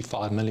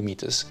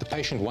 65mm. The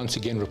patient once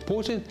again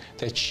reported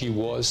that she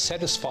was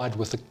satisfied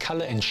with the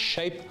color and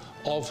shape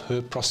of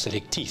her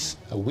prosthetic teeth.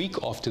 A week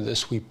after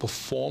this, we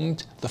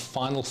performed the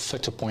final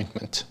fit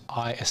appointment.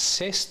 I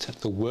assessed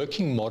the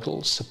working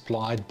model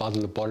supplied by the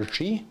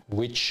laboratory,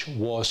 which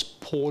was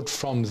poured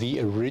from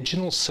the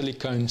original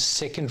silicone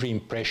secondary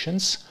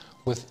impressions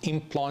with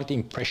implant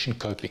impression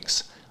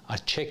copings. I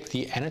checked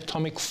the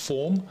anatomic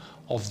form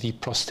of the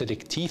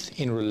prosthetic teeth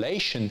in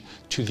relation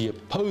to the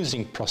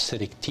opposing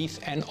prosthetic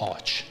teeth and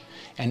arch,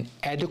 and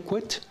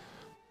adequate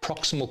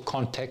proximal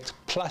contact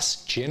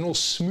plus general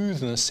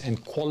smoothness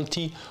and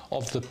quality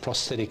of the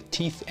prosthetic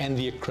teeth and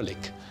the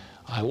acrylic.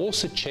 I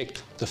also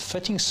checked the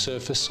fitting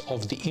surface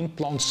of the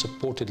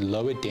implant-supported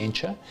lower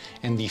denture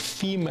and the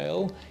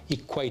female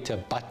equator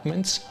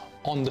abutments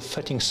on the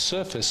fitting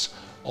surface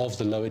of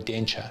the lower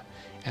denture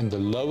and the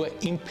lower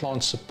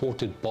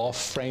implant-supported bar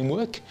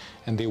framework,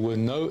 and there were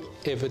no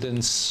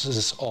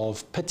evidences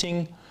of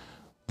pitting,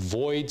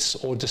 voids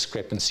or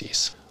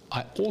discrepancies.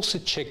 I also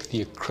checked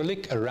the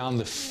acrylic around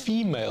the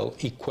female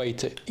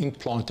equator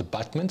implant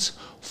abutments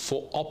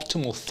for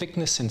optimal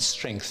thickness and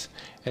strength,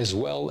 as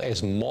well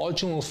as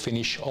marginal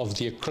finish of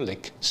the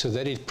acrylic so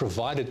that it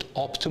provided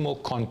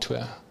optimal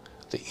contour.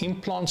 The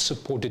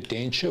implant-supported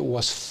denture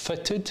was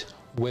fitted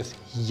with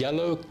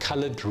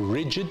yellow-colored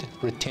rigid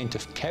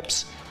retentive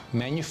caps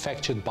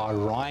manufactured by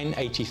Rhine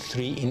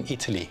 83 in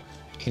Italy.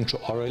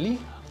 Intraorally,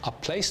 I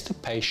placed the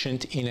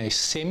patient in a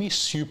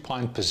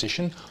semi-supine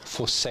position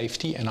for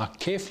safety, and I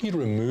carefully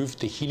removed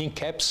the healing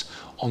caps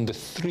on the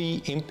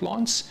 3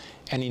 implants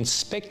and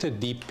inspected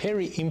the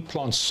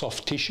peri-implant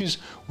soft tissues,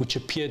 which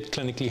appeared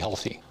clinically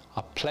healthy.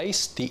 I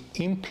placed the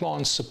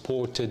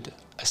implant-supported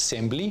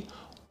assembly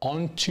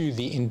onto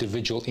the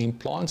individual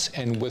implants,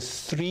 and with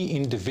 3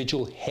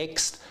 individual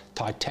hexed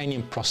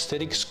titanium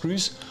prosthetic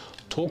screws,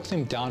 torque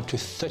them down to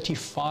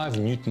 35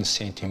 Newton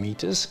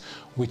centimeters,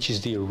 which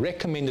is the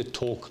recommended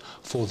torque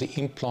for the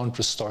implant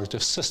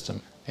restorative system.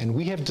 And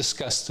we have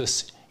discussed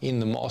this in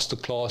the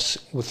masterclass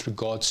with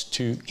regards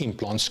to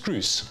implant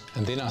screws.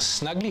 And then I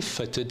snugly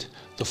fitted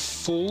the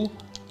full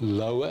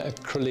lower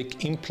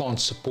acrylic implant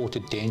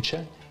supported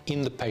denture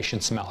in the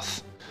patient's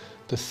mouth.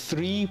 The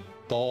 3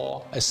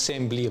 bar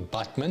assembly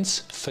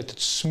abutments fitted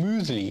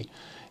smoothly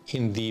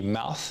in the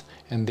mouth,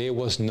 and there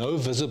was no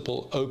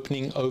visible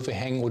opening,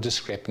 overhang or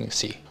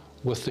discrepancy.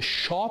 With the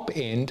sharp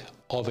end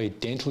of a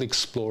dental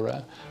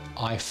explorer,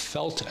 I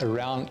felt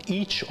around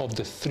each of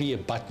the 3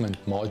 abutment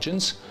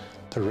margins,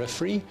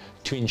 periphery,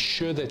 to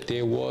ensure that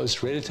there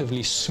was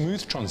relatively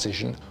smooth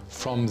transition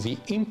from the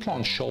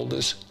implant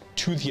shoulders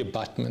to the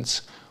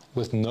abutments,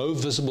 with no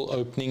visible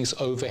openings,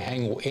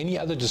 overhang or any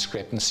other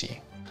discrepancy.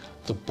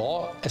 The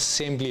bar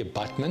assembly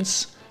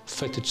abutments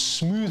fitted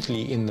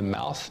smoothly in the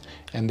mouth,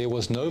 and there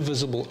was no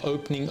visible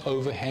opening,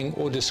 overhang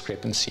or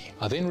discrepancy.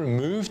 I then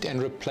removed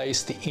and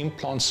replaced the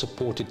implant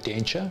supported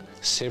denture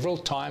several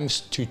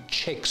times to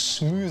check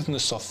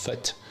smoothness of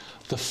fit.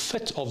 The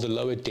fit of the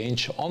lower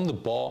denture on the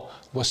bar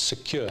was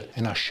secure,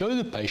 and I showed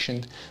the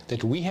patient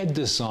that we had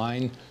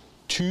designed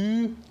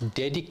 2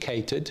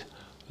 dedicated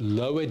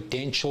lower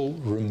dental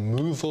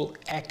removal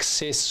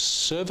access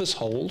service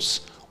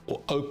holes or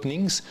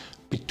openings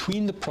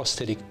between the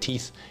prosthetic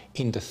teeth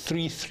in the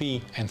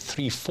 3-3 and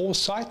 3-4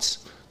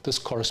 sites. This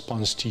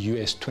corresponds to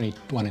US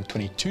 21 and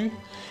 22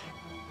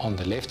 on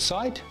the left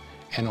side,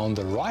 and on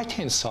the right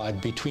hand side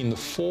between the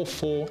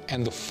 4-4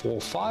 and the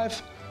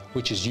 4-5,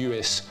 which is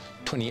US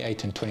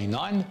 28 and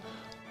 29,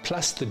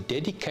 plus the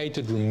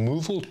dedicated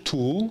removal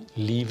tool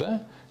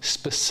lever,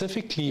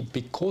 specifically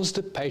because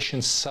the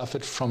patient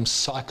suffered from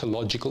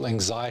psychological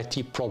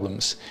anxiety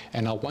problems,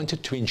 and I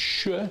wanted to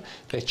ensure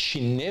that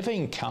she never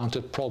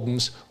encountered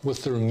problems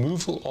with the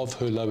removal of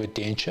her lower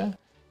denture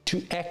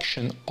to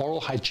action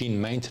oral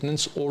hygiene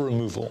maintenance or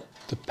removal.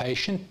 The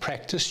patient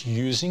practiced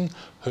using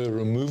her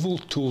removal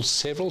tool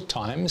several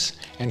times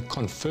and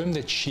confirmed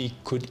that she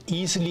could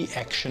easily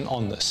action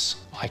on this.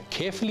 I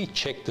carefully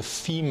checked the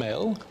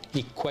female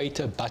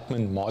equator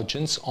abutment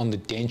margins on the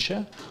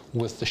denture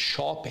with the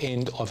sharp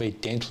end of a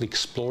dental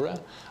explorer.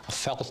 I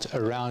felt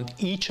around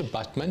each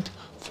abutment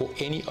for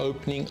any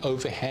opening,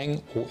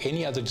 overhang or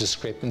any other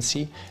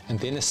discrepancy, and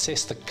then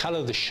assessed the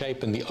color, the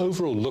shape and the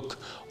overall look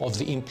of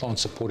the implant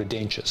supported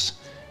dentures.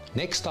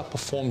 Next, I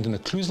performed an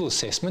occlusal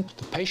assessment.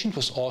 The patient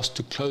was asked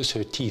to close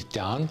her teeth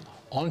down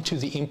onto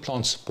the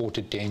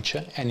implant-supported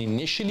denture and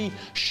initially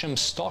shim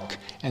stock,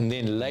 and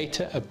then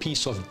later a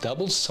piece of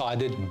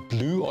double-sided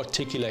blue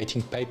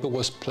articulating paper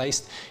was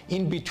placed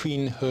in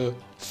between her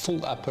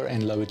full upper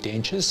and lower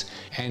dentures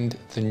and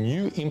the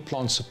new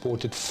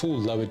implant-supported full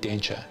lower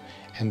denture.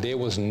 And there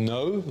was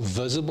no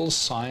visible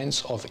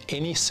signs of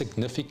any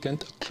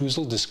significant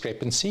occlusal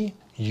discrepancy.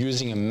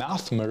 Using a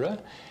mouth mirror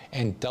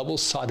and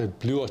double-sided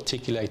blue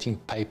articulating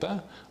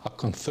paper, I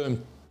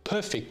confirmed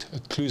perfect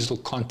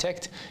occlusal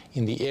contact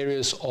in the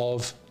areas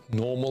of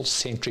normal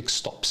centric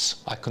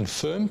stops. I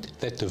confirmed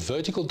that the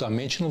vertical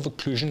dimension of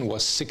occlusion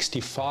was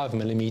 65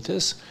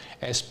 millimeters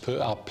as per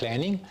our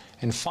planning,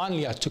 and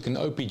finally I took an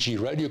OPG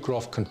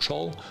radiograph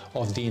control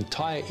of the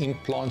entire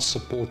implant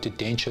supported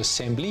denture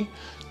assembly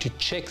to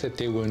check that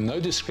there were no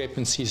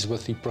discrepancies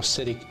with the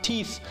prosthetic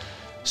teeth,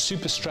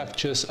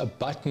 superstructures,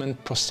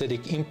 abutment,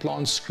 prosthetic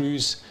implant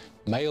screws,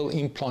 male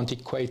implant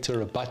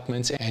equator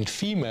abutments and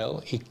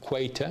female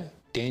equator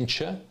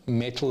denture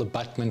metal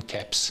abutment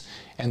caps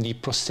and the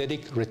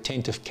prosthetic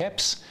retentive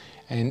caps,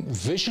 and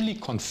visually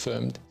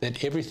confirmed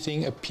that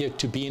everything appeared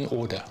to be in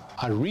order.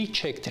 I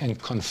rechecked and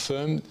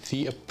confirmed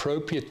the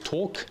appropriate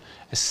torque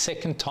a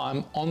second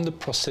time on the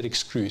prosthetic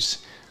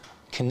screws,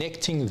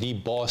 connecting the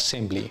bar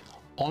assembly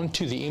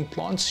onto the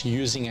implants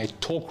using a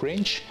torque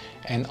wrench,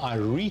 and I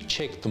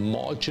rechecked the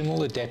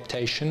marginal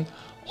adaptation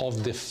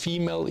of the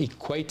female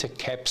equator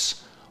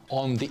caps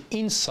on the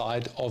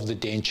inside of the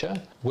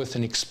denture with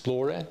an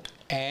explorer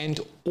and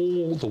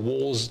all the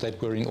walls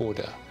that were in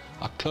order.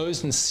 I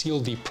closed and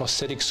sealed the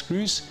prosthetic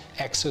screws,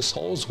 access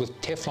holes with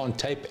Teflon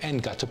tape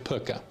and gutter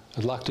perker.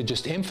 I'd like to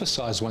just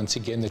emphasize once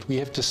again that we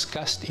have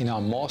discussed in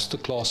our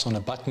masterclass on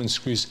abutment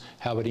screws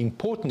how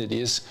important it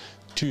is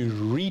to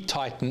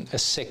retighten a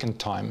second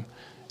time.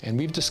 And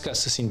we've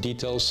discussed this in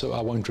detail, so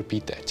I won't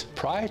repeat that.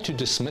 Prior to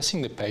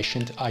dismissing the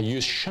patient, I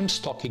used shim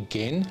stock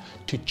again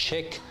to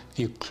check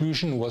the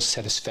occlusion was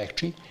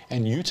satisfactory,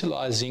 and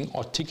utilizing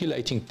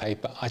articulating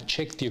paper, I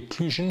checked the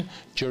occlusion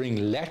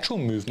during lateral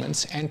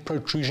movements and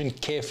protrusion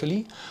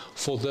carefully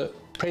for the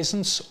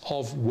presence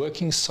of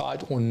working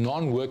side or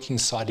non-working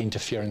side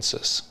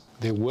interferences.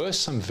 There were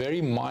some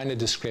very minor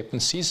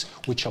discrepancies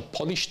which are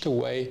polished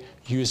away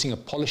using a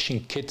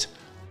polishing kit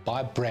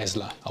by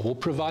Brasler. I will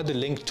provide the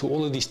link to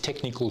all of these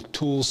technical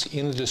tools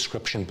in the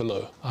description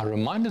below. I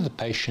reminded the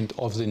patient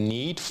of the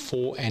need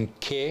for and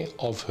care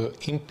of her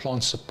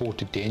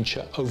implant-supported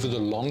denture over the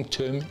long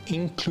term,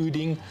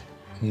 including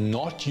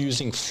not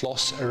using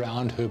floss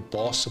around her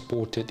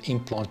bar-supported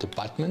implant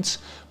abutments,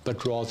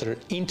 but rather an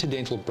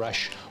interdental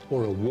brush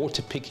or a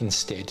water pick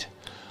instead.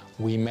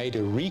 We made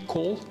a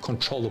recall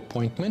control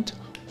appointment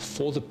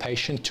for the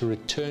patient to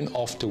return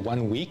after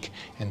 1 week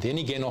and then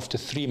again after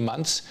 3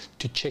 months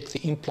to check the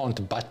implant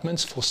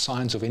abutments for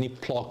signs of any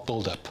plaque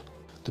buildup.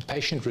 The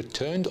patient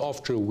returned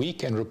after a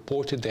week and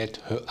reported that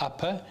her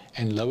upper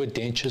and lower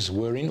dentures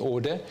were in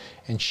order,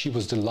 and she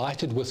was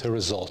delighted with her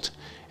result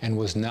and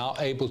was now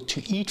able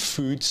to eat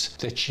foods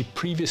that she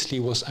previously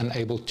was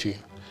unable to.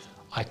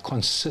 I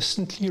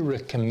consistently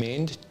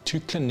recommend to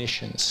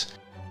clinicians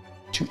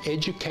to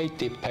educate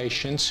their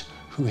patients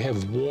who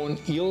have worn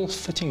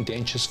ill-fitting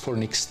dentures for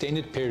an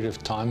extended period of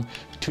time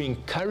to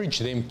encourage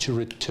them to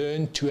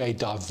return to a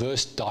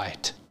diverse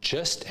diet,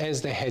 just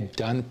as they had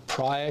done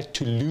prior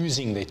to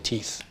losing their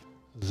teeth.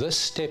 This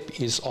step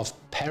is of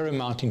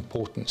paramount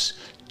importance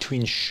to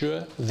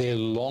ensure their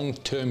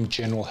long-term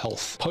general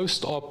health.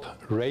 Post-op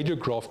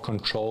radiograph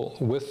control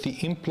with the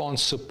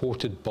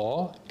implant-supported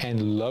bar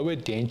and lower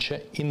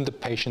denture in the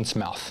patient's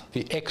mouth.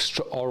 The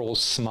extraoral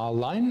smile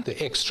line, the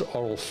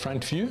extraoral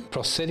front view.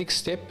 Prosthetic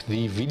step,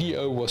 the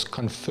video was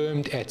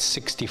confirmed at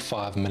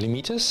 65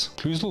 millimeters.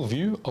 Occlusal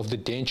view of the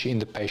denture in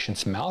the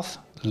patient's mouth,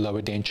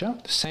 lower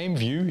denture. The same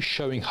view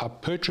showing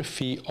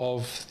hypertrophy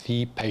of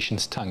the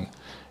patient's tongue.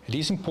 It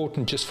is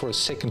important just for a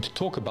second to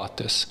talk about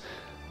this.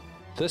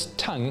 This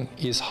tongue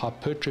is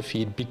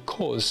hypertrophied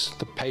because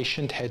the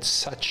patient had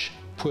such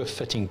poor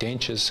fitting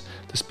dentures.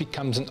 This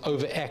becomes an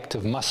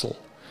overactive muscle.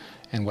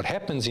 And what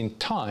happens in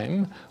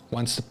time,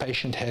 once the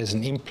patient has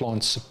an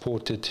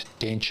implant-supported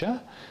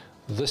denture,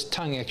 this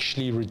tongue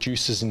actually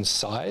reduces in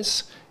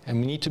size, and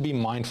we need to be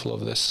mindful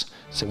of this.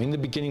 So in the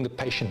beginning, the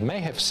patient may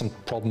have some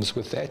problems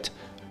with that,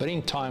 but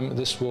in time,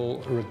 this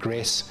will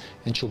regress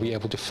and she'll be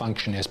able to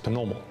function as per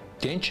normal.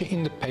 Denture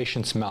in the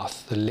patient's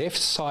mouth. The left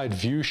side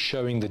view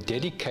showing the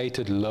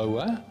dedicated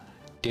lower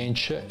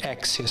denture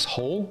access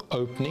hole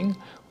opening,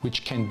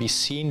 which can be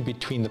seen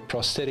between the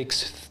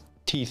prosthetics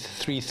teeth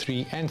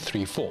 3-3 and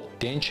 3-4.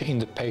 Denture in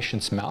the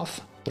patient's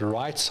mouth. The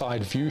right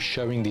side view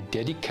showing the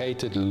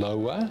dedicated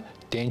lower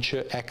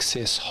denture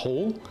access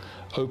hole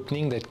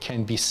opening that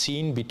can be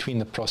seen between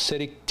the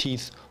prosthetic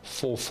teeth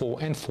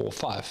 4-4 and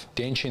 4-5.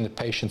 Denture in the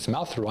patient's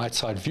mouth. The right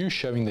side view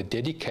showing the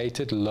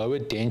dedicated lower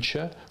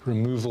denture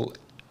removal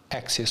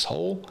access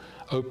hole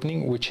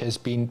opening, which has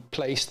been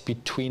placed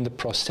between the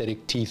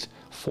prosthetic teeth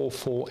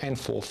 4-4 and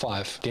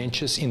 4-5.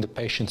 Dentures in the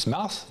patient's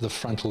mouth, the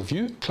frontal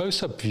view.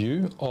 Close-up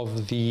view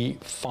of the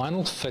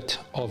final fit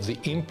of the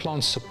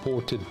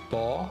implant-supported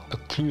bar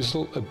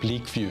occlusal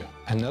oblique view.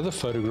 Another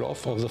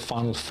photograph of the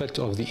final fit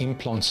of the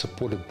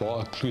implant-supported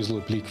bar occlusal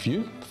oblique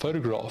view.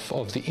 Photograph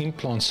of the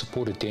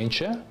implant-supported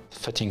denture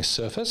fitting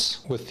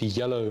surface with the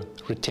yellow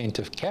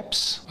retentive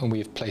caps, and we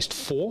have placed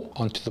 4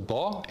 onto the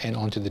bar and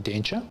onto the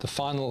denture. The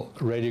final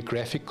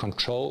radiographic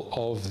control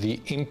of the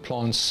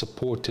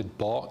implant-supported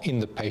bar in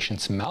the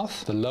patient's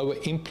mouth. The lower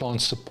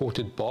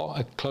implant-supported bar,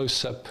 a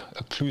close-up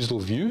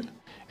occlusal view,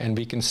 and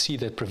we can see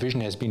that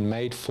provision has been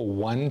made for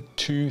 1,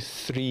 2,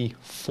 3,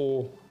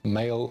 4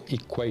 male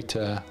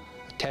equator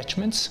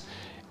attachments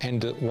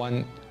and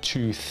 1,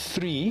 2,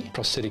 3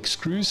 prosthetic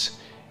screws,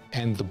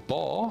 and the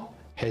bar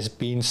has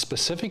been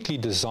specifically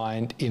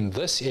designed in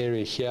this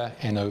area here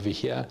and over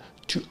here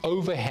to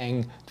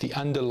overhang the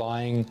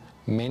underlying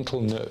mental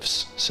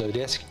nerves. So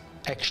that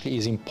actually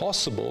is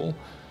impossible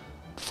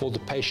for the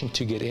patient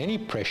to get any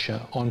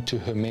pressure onto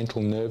her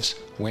mental nerves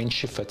when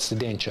she fits the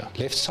denture.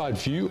 Left side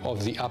view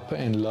of the upper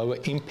and lower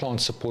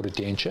implant supported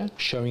denture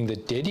showing the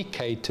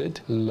dedicated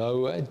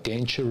lower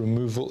denture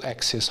removal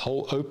access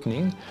hole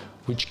opening,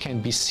 which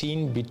can be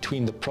seen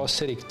between the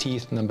prosthetic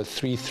teeth number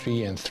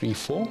 3-3 and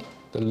 3-4.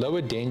 The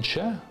lower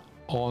denture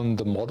on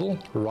the model,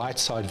 right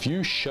side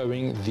view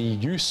showing the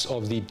use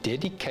of the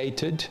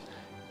dedicated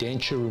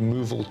denture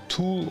removal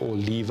tool or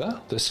lever.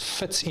 This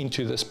fits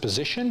into this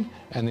position,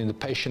 and then the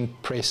patient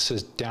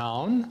presses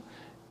down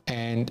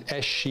and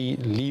as she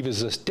levers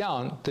this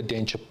down, the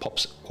denture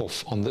pops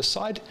off on this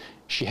side.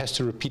 She has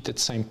to repeat that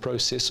same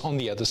process on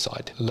the other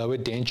side. Lower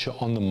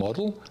denture on the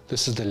model.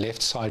 This is the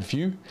left side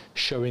view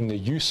showing the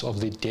use of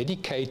the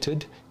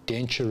dedicated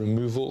denture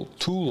removal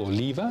tool or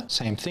lever.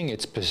 Same thing,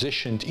 it's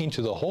positioned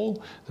into the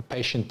hole. The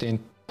patient then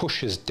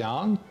pushes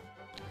down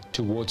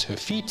towards her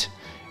feet,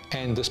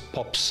 and this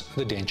pops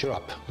the denture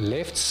up.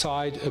 Left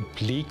side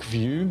oblique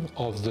view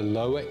of the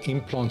lower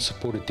implant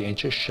supported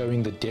denture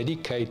showing the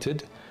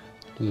dedicated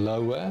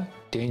lower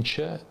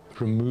denture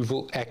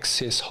removal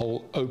access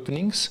hole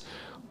openings,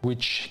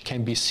 which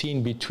can be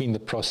seen between the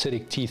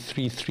prosthetic teeth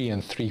 3.3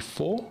 and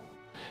 3.4,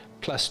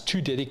 plus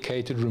 2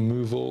 dedicated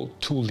removal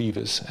tool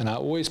levers. And I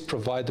always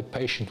provide the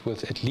patient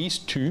with at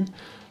least 2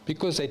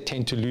 because they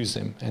tend to lose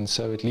them, and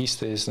so at least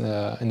there's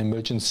an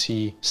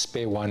emergency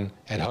spare one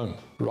at home.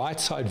 Right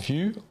side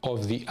view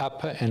of the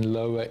upper and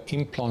lower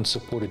implant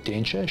supported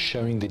denture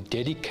showing the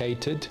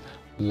dedicated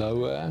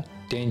lower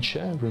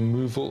denture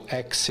removal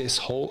access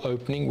hole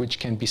opening, which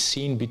can be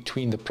seen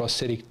between the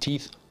prosthetic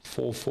teeth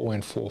 4.4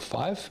 and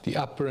 4.5. The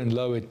upper and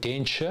lower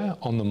denture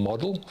on the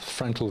model,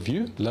 frontal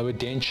view. Lower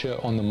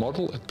denture on the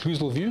model,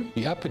 occlusal view.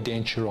 The upper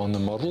denture on the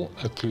model,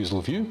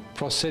 occlusal view.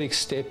 Prosthetic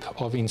step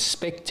of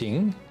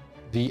inspecting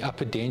the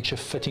upper denture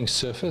fitting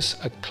surface,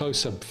 a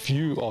close-up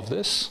view of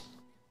this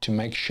to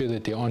make sure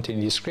that there aren't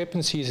any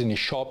discrepancies, any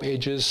sharp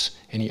edges,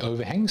 any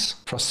overhangs.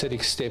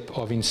 Prosthetic step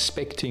of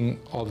inspecting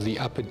of the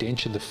upper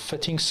denture, the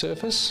fitting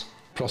surface.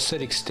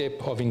 Prosthetic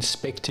step of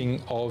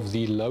inspecting of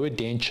the lower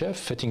denture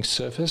fitting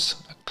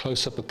surface, a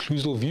close-up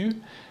occlusal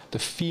view. The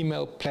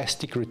female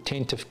plastic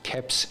retentive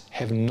caps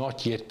have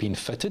not yet been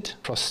fitted.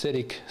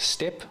 Prosthetic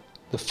step,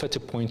 the fit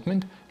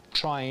appointment.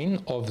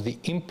 Try-in of the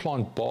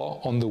implant bar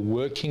on the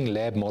working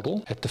lab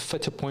model. At the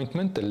fit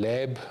appointment, the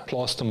lab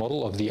plaster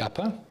model of the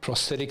upper.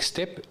 Prosthetic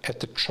step at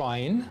the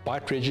try-in.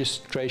 Bite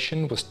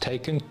registration was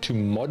taken to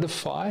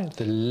modify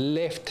the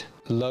left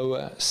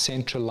lower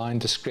central line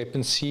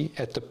discrepancy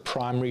at the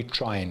primary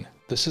try-in.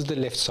 This is the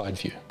left side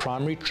view.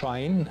 Primary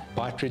try-in,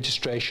 bite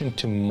registration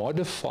to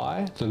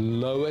modify the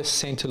lower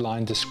center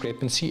line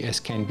discrepancy as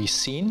can be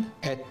seen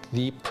at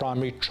the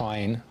primary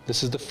try-in.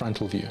 This is the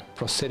frontal view.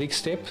 Prosthetic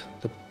step,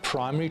 the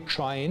primary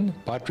try-in,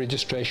 bite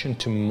registration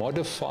to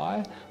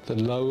modify the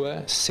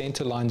lower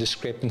center line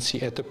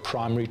discrepancy at the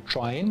primary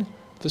try-in.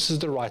 This is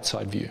the right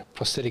side view.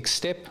 Prosthetic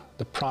step,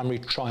 the primary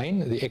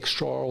try-in, the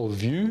extraoral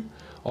view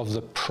of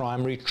the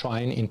primary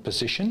try-in in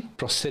position.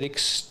 Prosthetic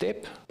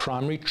step,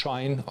 primary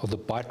try-in of the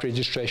bite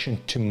registration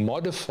to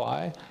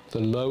modify the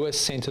lower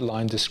center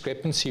line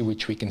discrepancy,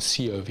 which we can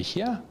see over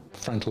here,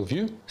 frontal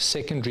view.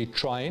 Secondary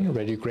try-in,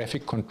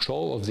 radiographic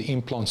control of the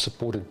implant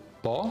supported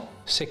bar.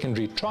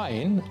 Secondary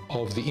try-in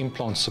of the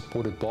implant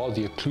supported bar,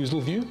 the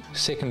occlusal view.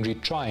 Secondary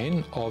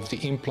try-in of the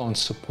implant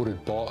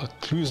supported bar,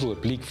 occlusal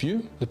oblique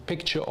view. The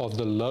picture of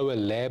the lower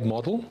lab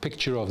model,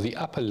 picture of the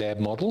upper lab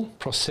model.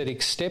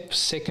 Prosthetic step,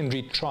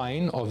 secondary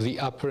try-in of the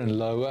upper and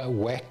lower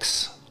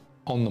wax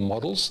on the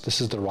models.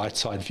 This is the right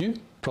side view.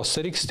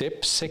 Prosthetic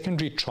step,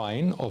 secondary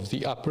try-in of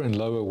the upper and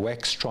lower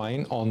wax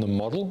try-in on the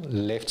model,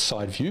 left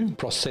side view.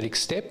 Prosthetic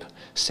step,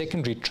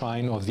 secondary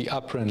try-in of the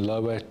upper and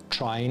lower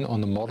try-in on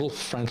the model,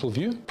 frontal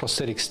view.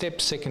 Prosthetic step,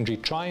 secondary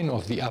try-in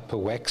of the upper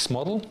wax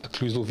model,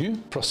 occlusal view.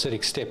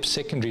 Prosthetic step,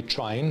 secondary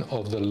try-in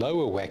of the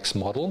lower wax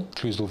model,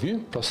 occlusal view.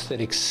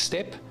 Prosthetic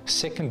step,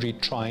 secondary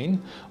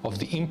try-in of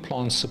the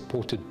implant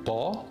supported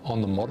bar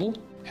on the model.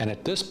 And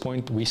at this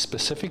point we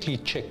specifically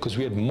checked, because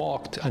we had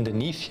marked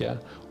underneath here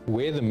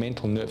where the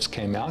mental nerves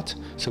came out,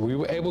 so we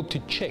were able to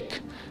check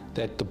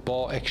that the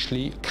bar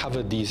actually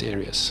covered these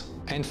areas.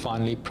 And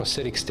finally,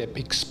 prosthetic step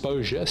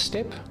exposure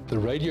step, the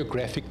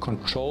radiographic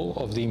control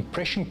of the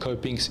impression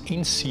copings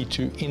in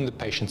situ in the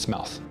patient's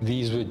mouth.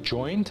 These were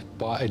joined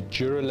by a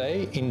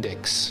Duralay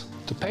index.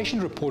 The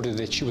patient reported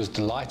that she was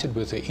delighted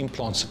with her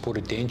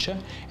implant-supported denture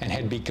and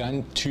had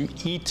begun to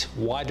eat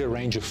wider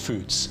range of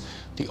foods.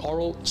 The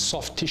oral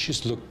soft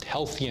tissues looked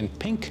healthy and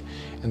pink,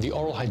 and the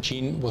oral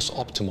hygiene was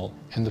optimal.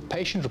 And the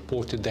patient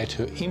reported that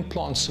her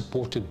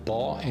implant-supported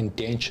bar and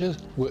denture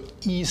were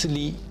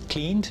easily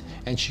cleaned,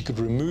 and she could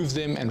remove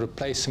them and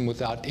replace them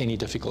without any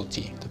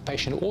difficulty. The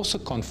patient also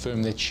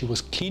confirmed that she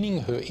was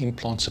cleaning her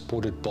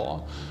implant-supported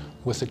bar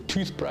with a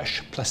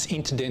toothbrush plus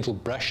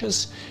interdental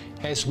brushes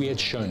as we had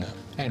shown her.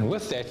 And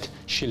with that,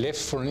 she left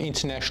for an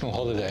international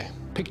holiday.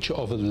 Picture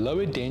of a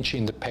lower denture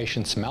in the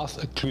patient's mouth,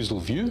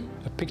 occlusal view.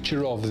 A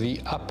picture of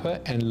the upper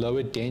and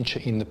lower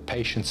denture in the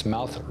patient's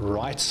mouth,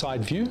 right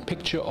side view.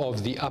 Picture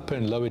of the upper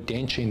and lower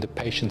denture in the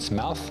patient's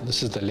mouth.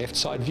 This is the left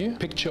side view.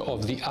 Picture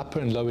of the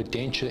upper and lower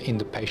denture in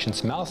the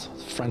patient's mouth,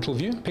 frontal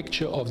view.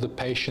 Picture of the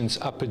patient's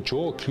upper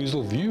jaw,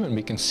 occlusal view, and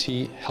we can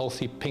see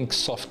healthy pink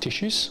soft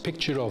tissues.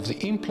 Picture of the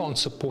implant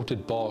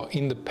supported bar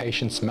in the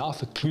patient's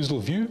mouth,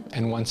 occlusal view,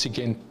 and once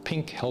again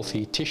pink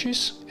healthy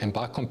tissues. And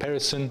by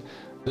comparison,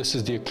 this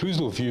is the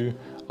occlusal view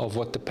of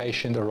what the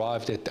patient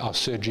arrived at our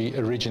surgery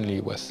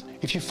originally with.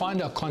 If you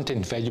find our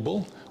content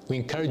valuable, We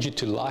encourage you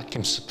to like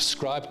and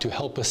subscribe to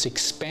help us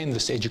expand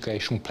this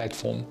educational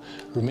platform.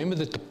 Remember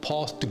that the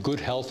path to good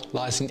health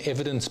lies in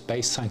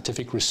evidence-based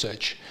scientific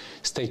research.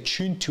 Stay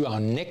tuned to our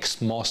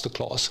next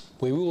masterclass,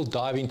 where we will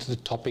dive into the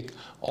topic,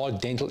 are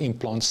dental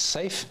implants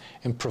safe,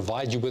 and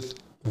provide you with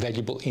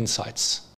valuable insights.